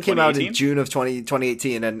 this game came out 2018? in June of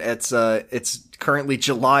 2018, and it's currently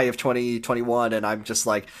July of 2021, and I'm just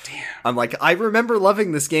like, damn. I'm like, I remember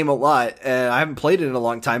loving this game a lot, and I haven't played it in a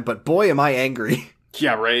long time, but boy, am I angry.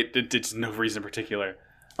 Yeah, right. It's no reason in particular.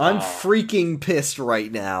 I'm freaking pissed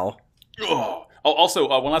right now. Oh. Also,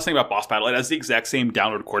 one last thing about Boss Battle. It has the exact same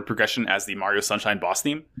downward chord progression as the Mario Sunshine boss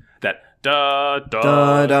theme. That da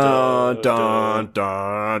da da da da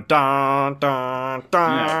da da da.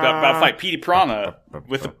 About fight Petey Piranha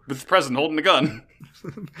with the president holding the gun.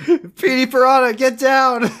 Petey Piranha, get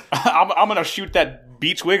down! I'm gonna shoot that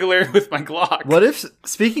beach wiggler with my Glock. What if,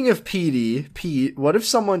 speaking of Pete, what if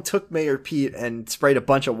someone took Mayor Pete and sprayed a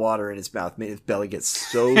bunch of water in his mouth, made his belly get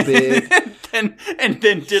so big, and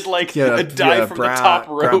then did like a dive from the top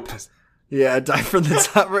rope? Dive from the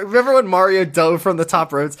top rope. Remember when Mario dove from the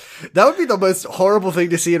top ropes? That would be the most horrible thing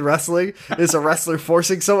to see in wrestling, is a wrestler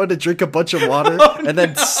forcing someone to drink a bunch of water and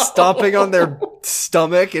then stomping on their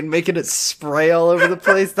stomach and making it spray all over the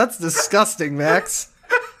place. That's disgusting, Max.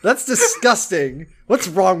 That's disgusting. What's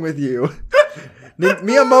wrong with you?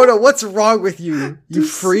 Miyamoto, what's wrong with you? You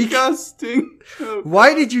freak. Disgusting. Oh,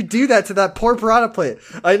 why did you do that to that poor piranha plant?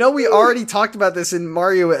 I know we already talked about this in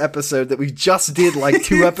Mario episode that we just did like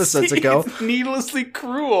 2 episodes ago. It's needlessly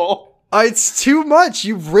cruel. It's too much.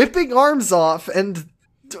 You ripping arms off and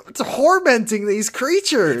tormenting these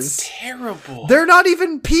creatures. It's terrible. They're not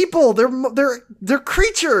even people. They're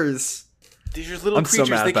creatures. These are little creatures.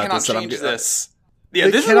 So they cannot change this. Yeah,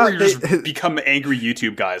 this is where you just become angry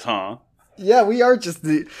YouTube guys, huh? Yeah, we are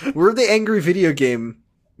we're the angry video game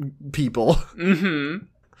people. Mm-hmm.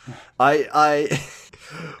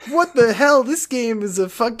 What the hell? This game is a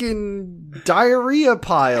fucking diarrhea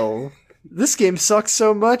pile. This game sucks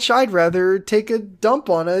so much, I'd rather take a dump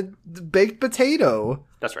on a baked potato.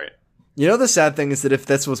 That's right. You know, the sad thing is that if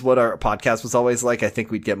this was what our podcast was always like, I think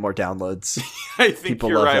we'd get more downloads. I think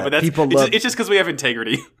you're right, but it's just because we have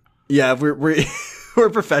integrity. Yeah, we're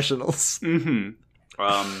professionals. Mm-hmm.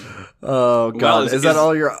 Oh god, is that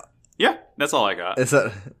all your? Yeah, that's all I got. Is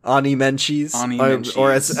that anime cheese?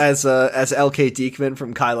 Or as LK Diekman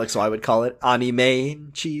from Kylix, so I would call it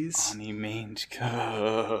anime cheese. Anime.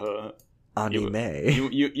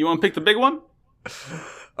 You want to pick the big one?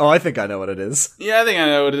 Oh, I think I know what it is. Yeah, I think I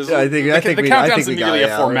know what it is. Yeah, the countdown's immediately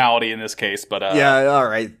a formality in this case, but yeah, all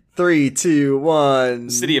right. 3, 2, 1.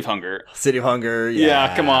 City of Hunger. City of Hunger.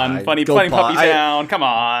 Yeah, come on, funny Puppy Town. Come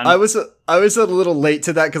on. I was a little late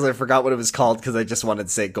to that because I forgot what it was called because I just wanted to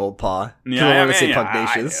say Gold Paw. Yeah, I want to say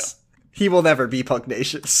Pugnacious. He will never be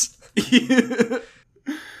Pugnacious.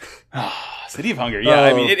 City of Hunger. Yeah,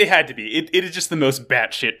 I mean, it had to be. It is just the most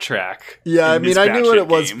batshit track. Yeah, I mean, I knew what it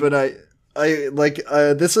was, but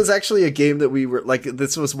this was actually a game that we were like,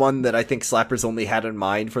 this was one that I think Slappers only had in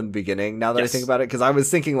mind from the beginning. Now that I think about it, because I was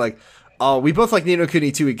thinking like, oh, we both like Ni no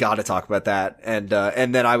Kuni 2. We got to talk about that, and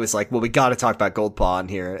then I was like, well, we got to talk about Gold Paw in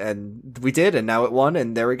here, and we did, and now it won,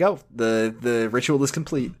 and there we go. The ritual is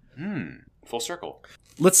complete. Full circle.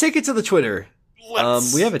 Let's take it to the Twitter.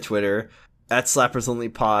 We have a Twitter at Slappers Only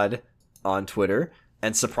Pod on Twitter,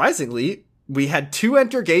 and surprisingly, we had 2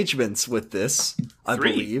 engagements with this. I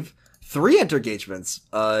believe. 3 engagements,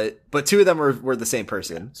 but 2 of them were the same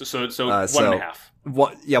person. So 1.5.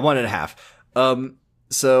 1.5.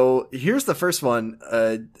 So here's the first one,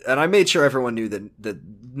 and I made sure everyone knew that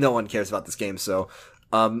no one cares about this game. So,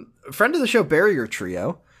 friend of the show, Barrier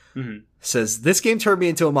Trio, says this game turned me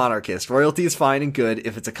into a monarchist. Royalty is fine and good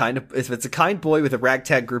if it's a kind boy with a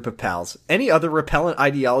ragtag group of pals. Any other repellent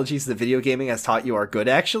ideologies that video gaming has taught you are good,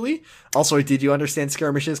 actually. Also, did you understand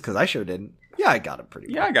skirmishes? Because I sure didn't. Yeah, I got it pretty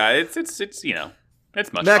well. Yeah, I got it. It's it's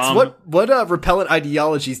much. Max, what repellent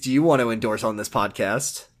ideologies do you want to endorse on this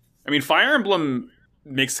podcast? I mean, Fire Emblem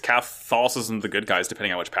makes Catholicism the good guys,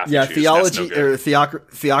 depending on which path you choose. Theology or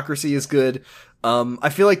theocracy is good. I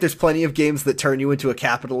feel like there's plenty of games that turn you into a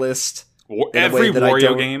capitalist. Every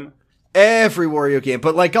Wario game. Every Wario game,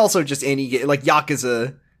 but like also just any game, like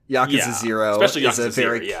Yakuza 0, especially Yakuza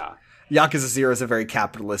 0. Yakuza 0 is a very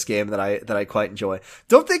capitalist game that I quite enjoy.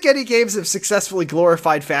 Don't think any games have successfully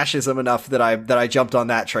glorified fascism enough that I jumped on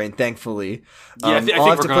that train. Thankfully, I think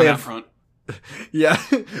we're going on that front. Yeah,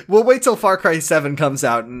 we'll wait till Far Cry 7 comes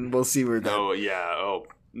out and we'll see where that. Oh yeah. Oh.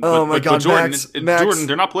 My God, Jordan, Max, Jordan,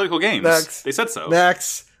 they're not political games. Max, they said so.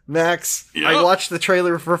 Max, Yep. I watched the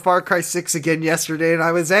trailer for Far Cry 6 again yesterday, and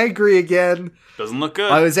I was angry again. Doesn't look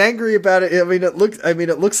good. I was angry about it.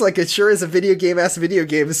 It looks like it sure is a video game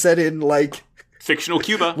set in like fictional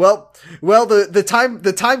Cuba. Well, the time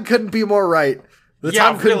couldn't be more right. The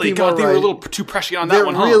time couldn't be more they right. were a little too prescient on that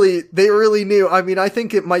one. They really knew. I mean, I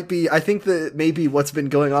think that maybe what's been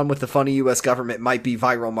going on with the funny U.S. government might be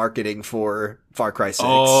viral marketing for Far Cry 6.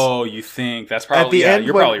 Oh, you think that's probably at the end?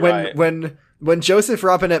 You're probably right. When Joseph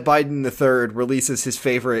Robinette Biden III releases his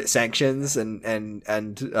favorite sanctions and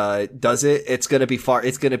does it, it's gonna be Far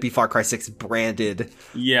Cry 6 branded.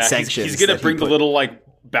 Yeah, sanctions. He's gonna bring the little like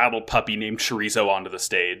battle puppy named Chorizo onto the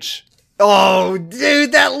stage. Oh,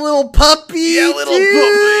 dude, that little puppy! Yeah, little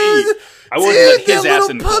puppy! I wouldn't let his ass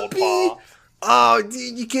in Cold Paw. Oh,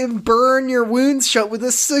 dude, you can burn your wounds shut with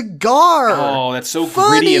a cigar. Oh, that's so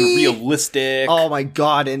gritty and realistic. Oh my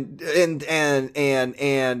God, and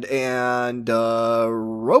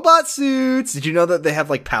robot suits. Did you know that they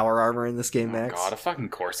have like power armor in this game, Max? God, of fucking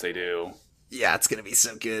course they do. Yeah, it's gonna be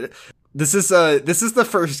so good. This is the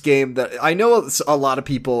first game that I know a lot of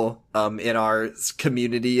people in our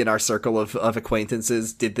community, in our circle of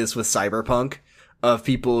acquaintances, did this with Cyberpunk. Of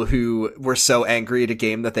people who were so angry at a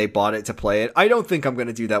game that they bought it to play it. I don't think I'm going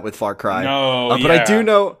to do that with Far Cry. No, but I do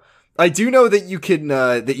know that you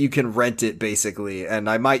can rent it basically, and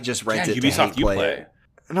I might just rent it Ubisoft to play it.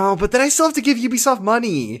 No, but then I still have to give Ubisoft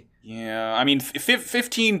money. Yeah, I mean,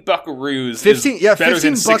 15 buckaroos 15, is better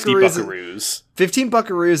 15 than 60 buckaroos. buckaroos. 15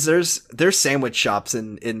 buckaroos, there's sandwich shops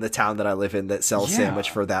in the town that I live in that sell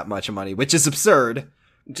sandwich for that much money, which is absurd.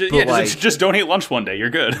 Just donate lunch one day.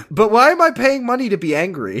 You're good. But why am I paying money to be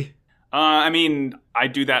angry? I mean, I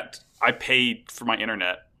do that. I pay for my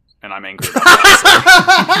internet, and I'm angry about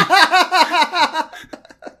that.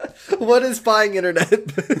 What is buying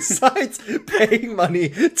internet besides paying money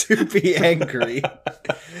to be angry?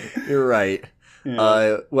 You're right.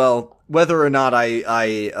 Yeah. Well, whether or not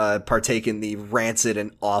I partake in the rancid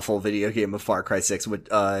and awful video game of Far Cry 6,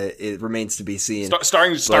 it remains to be seen.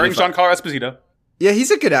 Starring Giancarlo Esposito. Yeah,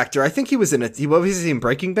 he's a good actor. I think he was in what was he in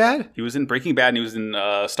Breaking Bad? He was in Breaking Bad, and he was in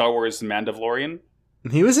Star Wars Mandalorian.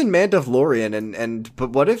 He was in Mandalorian,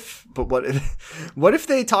 but what if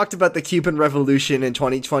they talked about the Cuban Revolution in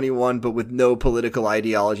 2021, but with no political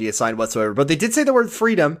ideology assigned whatsoever? But they did say the word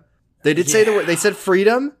freedom. They did say the word. They said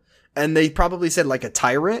freedom, and they probably said like a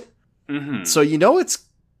tyrant. Mm-hmm. So it's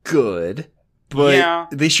good.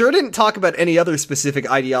 But they sure didn't talk about any other specific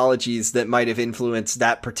ideologies that might have influenced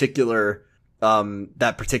that particular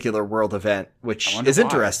world event, which is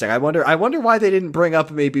interesting. I wonder why they didn't bring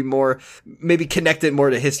up maybe connect it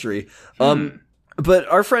more to history. But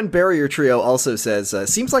our friend Barrier Trio also says,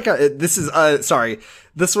 seems like this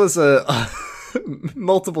was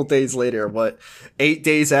multiple days later, 8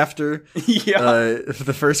 days after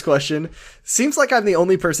the first question. Seems like I'm the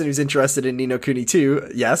only person who's interested in Ni no Kuni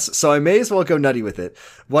 2, yes, so I may as well go nutty with it.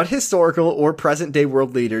 What historical or present-day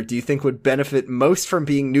world leader do you think would benefit most from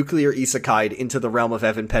being nuclear isekai'd into the realm of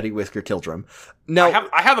Evan Petty-Whisker Kildrum? Now,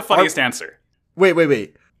 I have the funniest answer.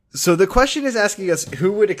 Wait. So the question is asking us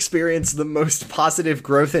who would experience the most positive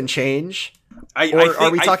growth and change? Are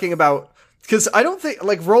we talking about... Because I don't think,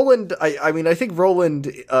 like, Roland, I think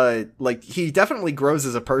Roland, he definitely grows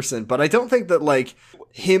as a person, but I don't think that, like,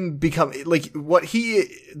 him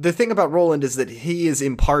the thing about Roland is that he is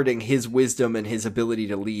imparting his wisdom and his ability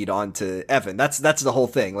to lead onto Evan. That's the whole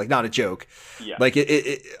thing, like, not a joke. Yeah. Like,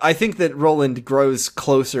 I think that Roland grows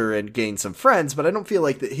closer and gains some friends, but I don't feel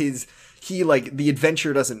like that like, the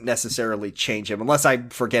adventure doesn't necessarily change him, unless I'm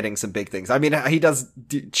forgetting some big things. I mean, he does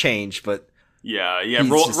change, but... Yeah.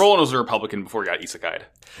 Roland was a Republican before he got isekai'd.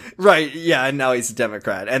 Right, yeah, and now he's a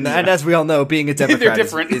Democrat. And as we all know, being a Democrat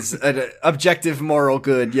is an objective moral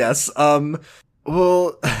good, yes.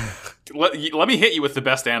 Well... Let me hit you with the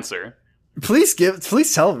best answer. Please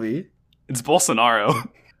tell me. It's Bolsonaro.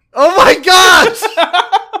 Oh my god!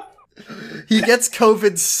 He gets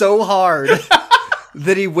COVID so hard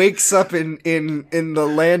that he wakes up in the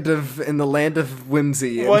land of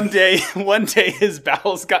whimsy. One day his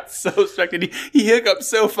bowels got so obstructed, he hiccuped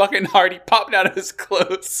so fucking hard he popped out of his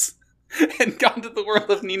clothes and gone to the world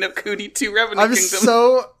of Ni no Kuni 2 Revenant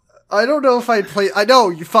Kingdom. I don't know if I'd play. I know,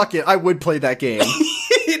 you fuck it. I would play that game.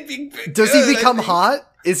 Does he become hot?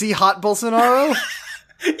 Is he hot Bolsonaro?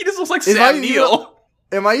 He just looks like Sam Neill.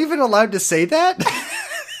 Am I even allowed to say that?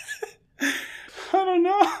 I don't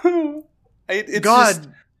know. It's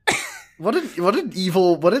God, just... what an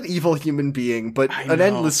evil human being, but an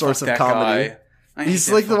endless source of comedy.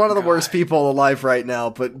 He's like one of the worst people alive right now,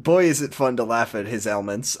 but boy, is it fun to laugh at his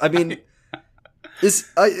ailments. I mean, is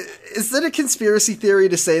that a conspiracy theory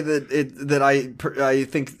to say that I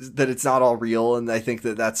think that it's not all real, and I think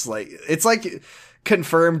that's like, it's like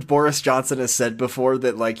confirmed Boris Johnson has said before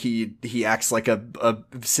that like he acts like a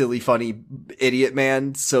silly funny idiot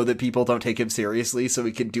man so that people don't take him seriously, so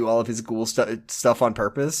he can do all of his cool stuff on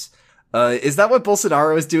purpose. Is that what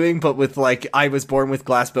Bolsonaro is doing, but with like, I was born with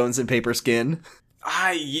glass bones and paper skin?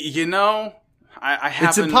 I haven't...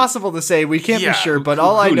 It's impossible to say. We can't be sure, but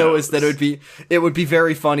all I know is that it would be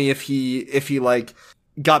very funny if he like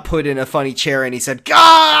got put in a funny chair and he said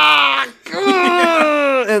 "Gah!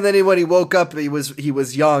 Gah!" And then when he woke up, he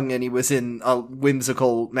was young and he was in a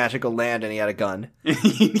whimsical magical land and he had a gun.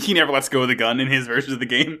 He never lets go of the gun in his version of the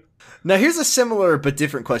game. Now here's a similar but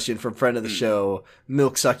different question from friend of the show,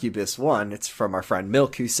 Milk Succubus 1. It's from our friend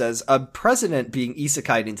Milk, who says, a president being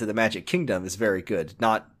isekai'd into the Magic Kingdom is very good.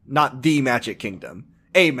 Not the Magic Kingdom.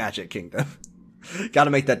 A Magic Kingdom. Gotta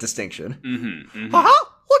make that distinction.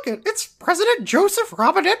 Look it, it's President Joseph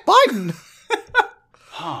Robinette Biden.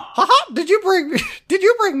 Did you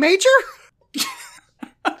bring Major?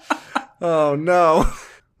 Oh no.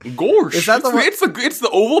 Gorsh, is that it's the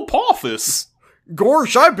Oval Office.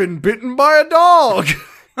 Gorsh, I've been bitten by a dog.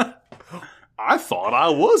 I thought I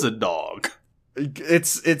was a dog.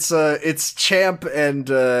 It's Champ and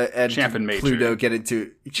Champ and Major. Pluto get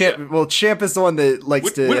into Champ. Yeah. Well, Champ is the one that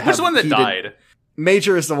likes to. Which the one that died?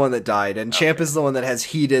 Major is the one that died, and Champ is the one that has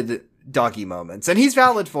heated doggy moments, and he's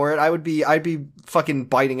valid for it. I'd be fucking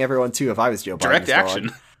biting everyone too if I was Joe Biden. Direct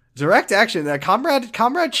action. Direct action.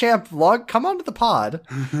 Comrade Champ, come onto the pod.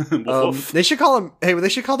 They should call him. Hey, they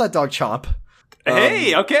should call that dog Chomp.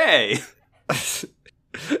 Hey, okay.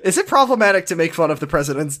 Is it problematic to make fun of the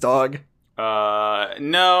president's dog?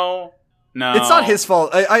 No. It's not his fault.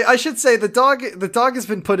 I should say the dog has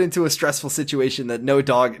been put into a stressful situation that no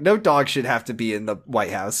dog should have to be in the White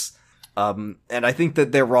House. And I think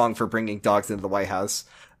that they're wrong for bringing dogs into the White House.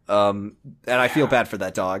 And I feel bad for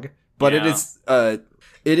that dog. But it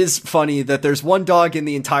is funny that there's one dog in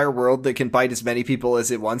the entire world that can bite as many people as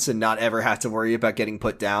it wants and not ever have to worry about getting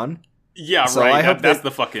put down. Yeah, so right. I hope that's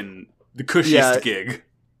the cushiest gig.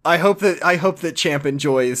 I hope that Champ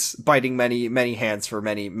enjoys biting many hands for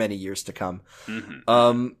many years to come.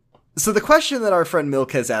 So the question that our friend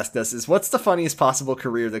Milk has asked us is, what's the funniest possible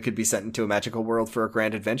career that could be sent into a magical world for a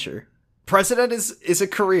grand adventure? President is a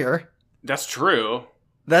career. That's true.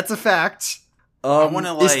 Is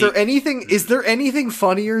there anything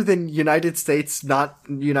funnier than United States, not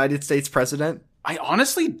United States president? I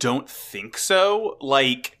honestly don't think so.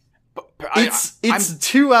 Like, it's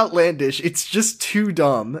too outlandish. It's just too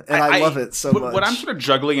dumb, and I love it so much. What I'm sort of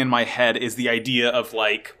juggling in my head is the idea of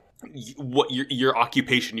like what your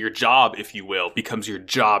occupation, your job, if you will, becomes your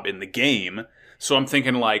job in the game. So I'm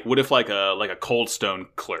thinking like, what if like a Cold Stone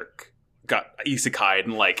clerk got isekai'd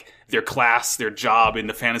and like their class, their job in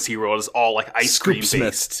the fantasy world is all like ice cream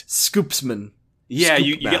based. Scoopsman. Yeah,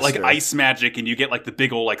 you get like ice magic and you get like the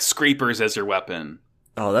big old like scrapers as your weapon.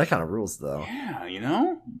 Oh, that kind of rules though. Yeah, you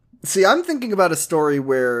know? See, I'm thinking about a story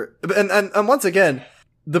where, and once again,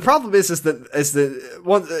 the problem is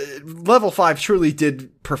that level 5 truly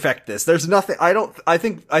did perfect this. There's nothing, I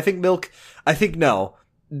think Milk, no.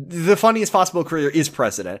 The funniest possible career is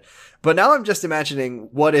president. But now I'm just imagining,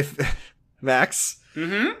 what if, Max?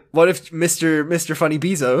 What if Mr. Funny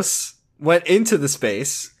Bezos went into the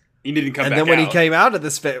space, He didn't come and back then when out. he came out of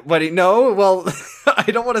this, I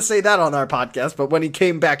don't want to say that on our podcast, but when he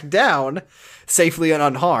came back down safely and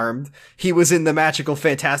unharmed, he was in the magical,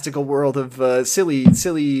 fantastical world of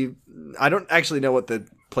silly. I don't actually know what the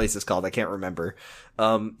place is called. I can't remember.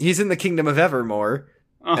 He's in the Kingdom of Evermore,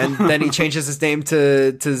 and then he changes his name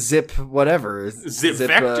to Zip whatever. Zip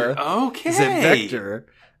Vector. Okay. Zip Vector.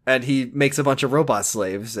 And he makes a bunch of robot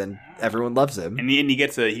slaves, and everyone loves him. And he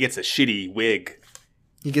gets a shitty wig.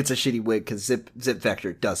 He gets a shitty wig because Zip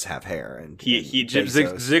Vector does have hair, and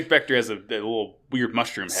Zip Vector has a little weird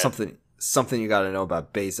mushroom head. Something you got to know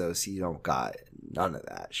about Bezos. He don't got none of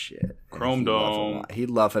that shit. Chrome Dome. He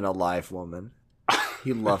loving a live woman.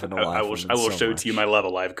 He loving a live woman. I will show to you my love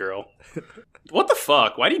alive girl. What the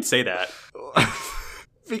fuck? Why do you say that?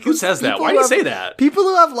 Who says that? Why do you say that? People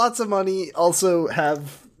who have lots of money also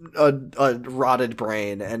have a rotted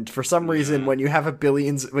brain, and for some reason, when you have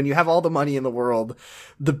when you have all the money in the world,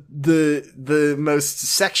 the most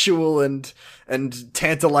sexual and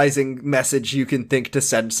tantalizing message you can think to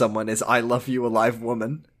send someone is "I love you, alive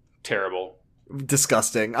woman." Terrible.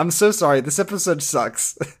 Disgusting. I'm so sorry. This episode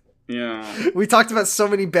sucks. Yeah. We talked about so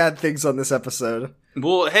many bad things on this episode.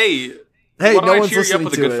 Well, hey, no one's listening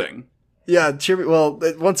with a to good it. thing. Yeah, cheer me. Well,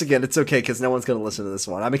 once again, it's okay because no one's going to listen to this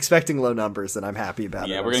one. I'm expecting low numbers, and I'm happy about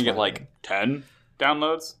it. Yeah, we're going to get like 10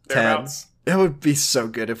 downloads. 10. It would be so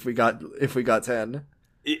good if we got 10.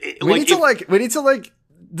 We need to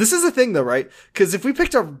this is the thing though, right? Because if we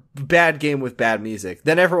picked a bad game with bad music,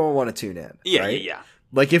 then everyone would want to tune in. Yeah, right? yeah.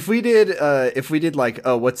 Like if we did like,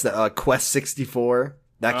 what's the Quest 64?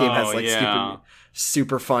 That game has like stupid,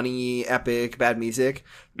 super funny, epic, bad music.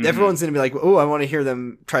 Mm-hmm. Everyone's gonna be like, oh, I want to hear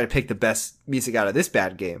them try to pick the best music out of this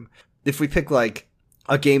bad game. If we pick like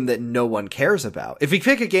a game that no one cares about, if we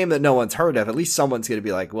pick a game that no one's heard of, at least someone's gonna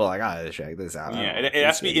be like, well, I gotta check this out. Yeah, it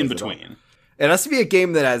has to be in between. It has to be a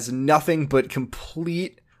game that has nothing but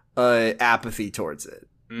complete apathy towards it.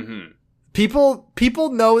 Mm-hmm. People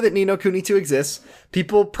know that Ni no Kuni 2 exists.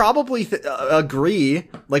 People probably agree.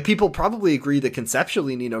 Like, people probably agree that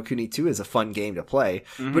conceptually Ni no Kuni 2 is a fun game to play.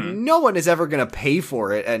 Mm-hmm. But no one is ever going to pay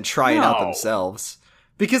for it and try it out themselves.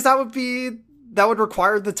 Because that would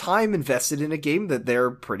require the time invested in a game that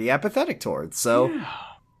they're pretty apathetic towards. So,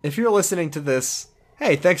 if you're listening to this,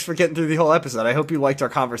 hey, thanks for getting through the whole episode. I hope you liked our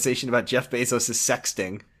conversation about Jeff Bezos'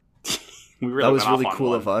 sexting. That was really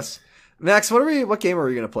cool of us. Max, what game are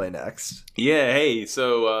we going to play next? Yeah, hey,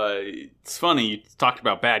 so it's funny, you talked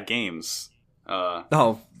about bad games. We're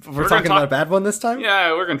talking about a bad one this time?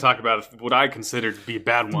 Yeah, we're going to talk about what I consider to be a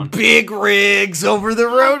bad one. Big rigs over the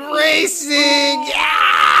road racing!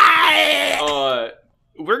 Yeah!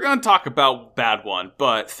 We're going to talk about bad one,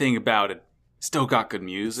 but thing about it, still got good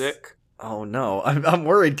music. Oh no, I'm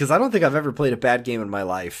worried because I don't think I've ever played a bad game in my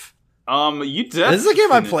life. You definitely... This is a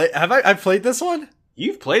game I played. Have I played this one?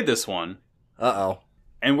 You've played this one. Uh-oh.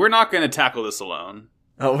 And we're not going to tackle this alone.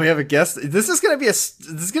 Oh, we have a guest. This is going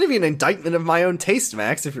to be an indictment of my own taste,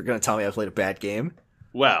 Max, if you're going to tell me I played a bad game.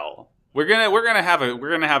 Well, we're going to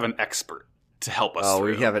have an expert to help us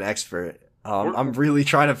through. We have an expert. I'm really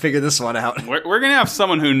trying to figure this one out. We're going to have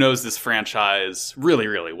someone who knows this franchise really,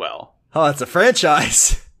 really well. Oh, it's a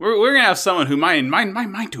franchise. We're going to have someone who might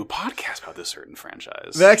do a podcast about this certain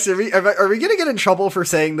franchise. Max, are we going to get in trouble for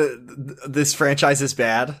saying that this franchise is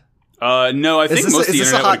bad? No, I think most of the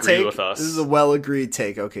internet would agree with us. This is a well-agreed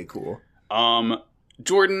take. Okay, cool.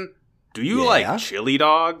 Jordan, do you like chili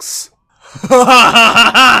dogs? We're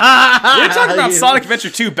talking about Sonic Adventure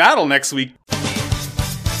 2 Battle next week.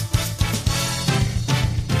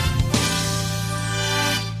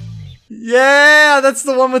 Yeah, that's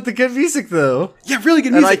the one with the good music, though. Yeah, really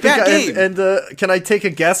good music. Bad game. And can I take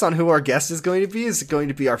a guess on who our guest is going to be? Is it going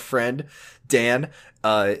to be our friend Dan,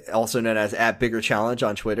 also known as @BiggerChallenge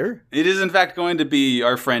on Twitter? It is, in fact, going to be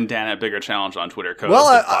our friend Dan @BiggerChallenge on Twitter.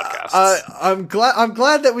 I'm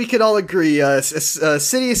glad that we could all agree.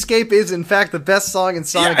 City Escape is, in fact, the best song in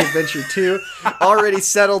Sonic Adventure 2. Already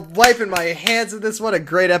settled. Wiping my hands of this. What a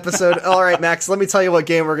great episode. All right, Max, let me tell you what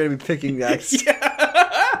game we're going to be picking next.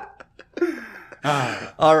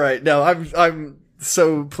 All right, no, I'm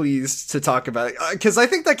so pleased to talk about it because I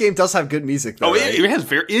think that game does have good music. Though, right?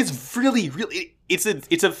 It's really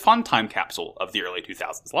it's a fun time capsule of the early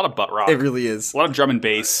 2000s. A lot of butt rock. It really is. A lot of drum and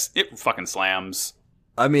bass. It fucking slams.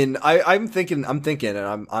 I mean, I'm thinking, and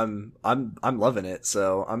I'm loving it.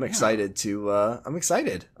 So I'm excited to. I'm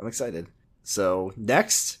excited. So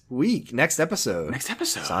next episode,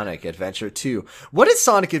 Sonic Adventure 2. What is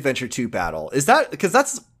Sonic Adventure 2 Battle? Is that because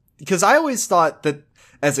I always thought that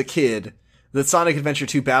as a kid that Sonic Adventure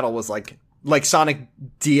 2 Battle was like like Sonic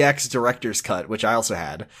DX Director's Cut, which I also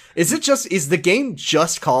had. Is the game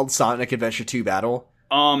just called Sonic Adventure 2 Battle?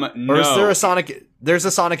 No. Or is there's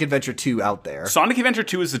a Sonic Adventure 2 out there? Sonic Adventure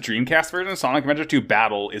 2 is the Dreamcast version. Sonic Adventure 2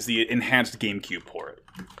 Battle is the enhanced GameCube port.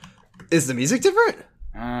 Is the music different?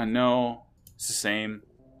 No. It's the same.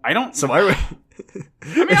 I don't... So I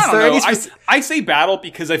don't know. I say Battle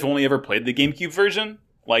because I've only ever played the GameCube version.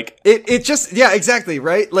 Like... It just... Yeah, exactly,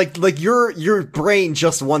 right? Like your brain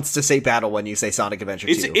just wants to say Battle when you say Sonic Adventure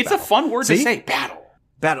 2. It's a fun word to say. Battle.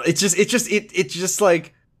 Battle. It's just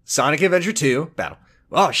like Sonic Adventure 2 Battle.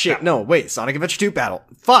 Oh shit! Battle. No, wait. Sonic Adventure 2 Battle.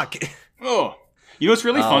 Fuck. Oh, you know what's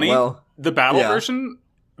really funny? Well, the Battle version.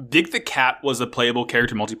 Dig the Cat was a playable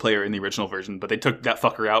character multiplayer in the original version, but they took that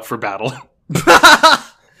fucker out for Battle.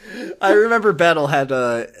 I remember Battle had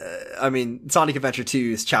Sonic Adventure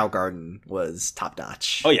 2's Chow Garden was top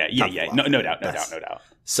notch. Oh yeah. No doubt.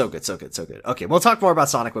 So good. Okay, we'll talk more about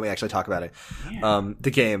Sonic when we actually talk about it. Yeah.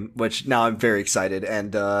 The game, which now I'm very excited,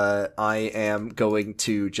 and I am going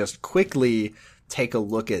to just quickly take a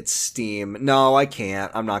look at Steam. No, I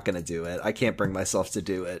can't. I'm not going to do it. I can't bring myself to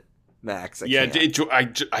do it, Max.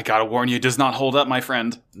 I gotta warn you, it does not hold up, my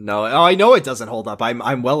friend. No, I know it doesn't hold up.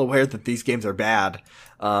 I'm well aware that these games are bad,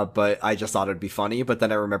 but I just thought it'd be funny. But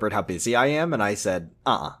then I remembered how busy I am, and I said,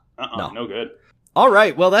 no good. All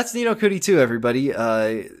right, well, that's Ni no Kuni 2, everybody.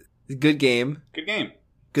 Good game.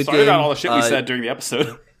 Sorry about all the shit we said during the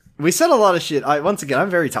episode. We said a lot of shit. Once again, I'm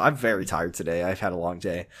very tired today. I've had a long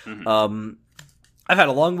day. Mm-hmm. I've had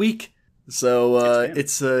a long week, so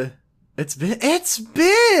it's been.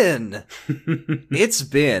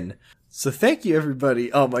 So thank you,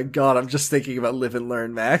 everybody. Oh my god, I'm just thinking about Live and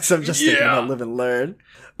Learn, Max. I'm just thinking about Live and Learn.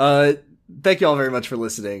 Thank you all very much for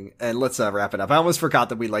listening, and let's wrap it up. I almost forgot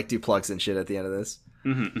that we do plugs and shit at the end of this.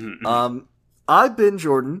 I've been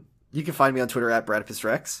Jordan. You can find me on Twitter at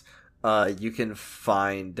BradPissRex. You can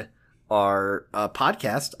find our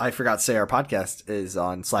podcast. I forgot to say our podcast is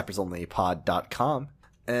on slappersonlypod.com.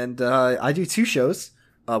 And I do 2 shows.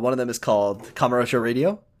 One of them is called Kamurocho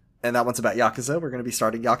Radio, and that one's about Yakuza. We're going to be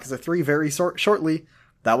starting Yakuza 3 very shortly.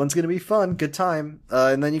 That one's going to be fun. Good time.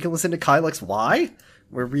 And then you can listen to Kylix Y,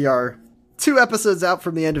 where we are 2 episodes out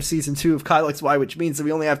from the end of season 2 of Kylix Y, which means that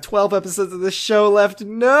we only have 12 episodes of this show left.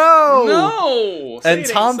 No! And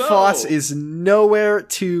Tom Foss is nowhere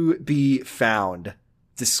to be found.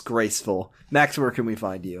 Disgraceful. Max, where can we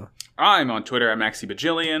find you? I'm on Twitter at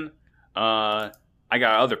MaxyBajillion. I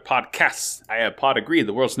got other podcasts. I have Pod Agreed,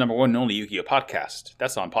 the world's #1 and only Yu-Gi-Oh! Podcast.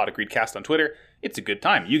 That's on Pod Agreed Cast on Twitter. It's a good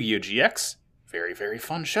time. Yu-Gi-Oh! GX. Very, very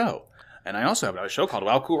fun show. And I also have another show called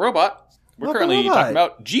Wow Cool Robot. We're currently talking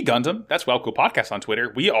about G Gundam. That's Wow Cool Podcast on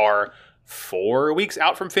Twitter. We are 4 weeks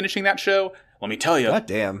out from finishing that show. Let me tell you. God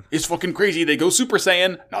damn. It's fucking crazy. They go Super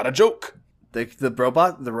Saiyan. Not a joke. The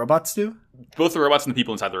robots do? Both the robots and the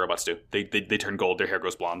people inside the robots do. They turn gold. Their hair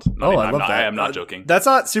goes blonde. I love that. I am not joking.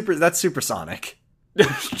 That's Supersonic.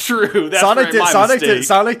 True. That's Sonic did it.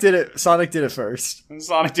 Sonic did it first.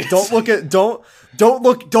 Sonic did. Don't look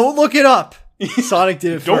it up. Sonic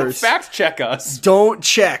did it first. Don't fact check us. Don't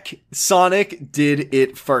check. Sonic did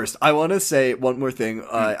it first. I want to say one more thing.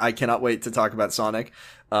 I cannot wait to talk about Sonic.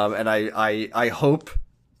 And I hope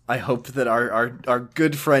that our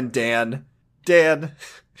good friend Dan,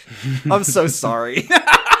 I'm so sorry.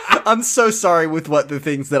 I'm so sorry with the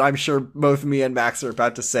things that I'm sure both me and Max are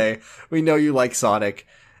about to say. We know you like Sonic,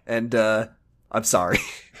 and I'm sorry.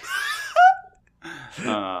 It'll be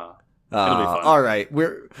fun. All right,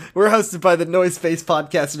 we're hosted by the Noise Space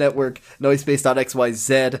Podcast Network,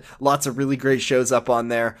 noisepace.xyz. Lots of really great shows up on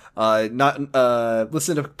there.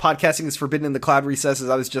 Listen to Podcasting is Forbidden in the Cloud Recesses.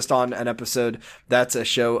 I was just on an episode. That's a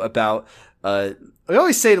show about. I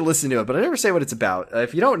always say to listen to it, but I never say what it's about.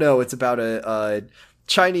 If you don't know, it's about a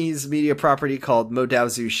Chinese media property called Modao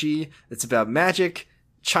Zushi. It's about magic,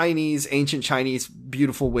 ancient Chinese,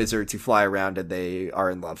 beautiful wizards who fly around and they are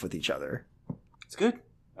in love with each other. It's good.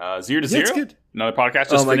 0 to 0. It's good. Another podcast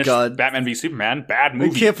just finished. God. Batman v Superman. Bad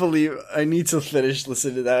movie. I can't believe I need to finish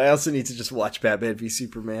listening to that. I also need to just watch Batman v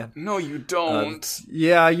Superman. No, you don't.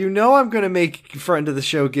 Yeah, I'm going to make friend of the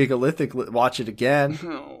show Gigalithic watch it again.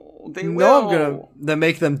 No, they will. No, I'm going to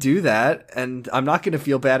make them do that, and I'm not going to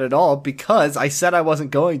feel bad at all because I said I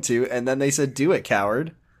wasn't going to, and then they said, do it,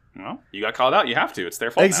 coward. Well, you got called out. You have to. It's their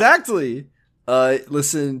fault. Exactly.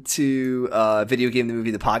 Listen to Video Game the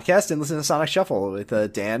Movie the podcast and listen to Sonic Shuffle with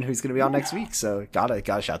Dan, who's going to be on next week. So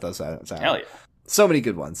gotta shout those out. Hell yeah! So many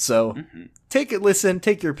good ones. So take it, listen,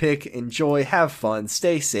 take your pick, enjoy, have fun,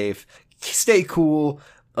 stay safe, stay cool.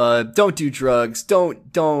 Don't do drugs.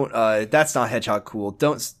 Don't. That's not hedgehog cool.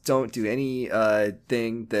 Don't do any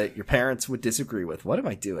thing that your parents would disagree with. What am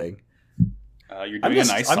I doing? You're doing a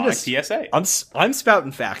nice Sonic PSA. I'm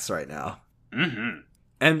spouting facts right now. Mm-hmm.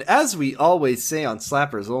 And as we always say on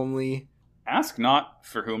Slappers Only, ask not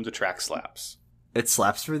for whom the track slaps. It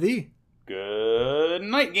slaps for thee. Good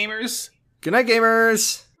night, gamers. Good night,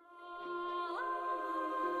 gamers.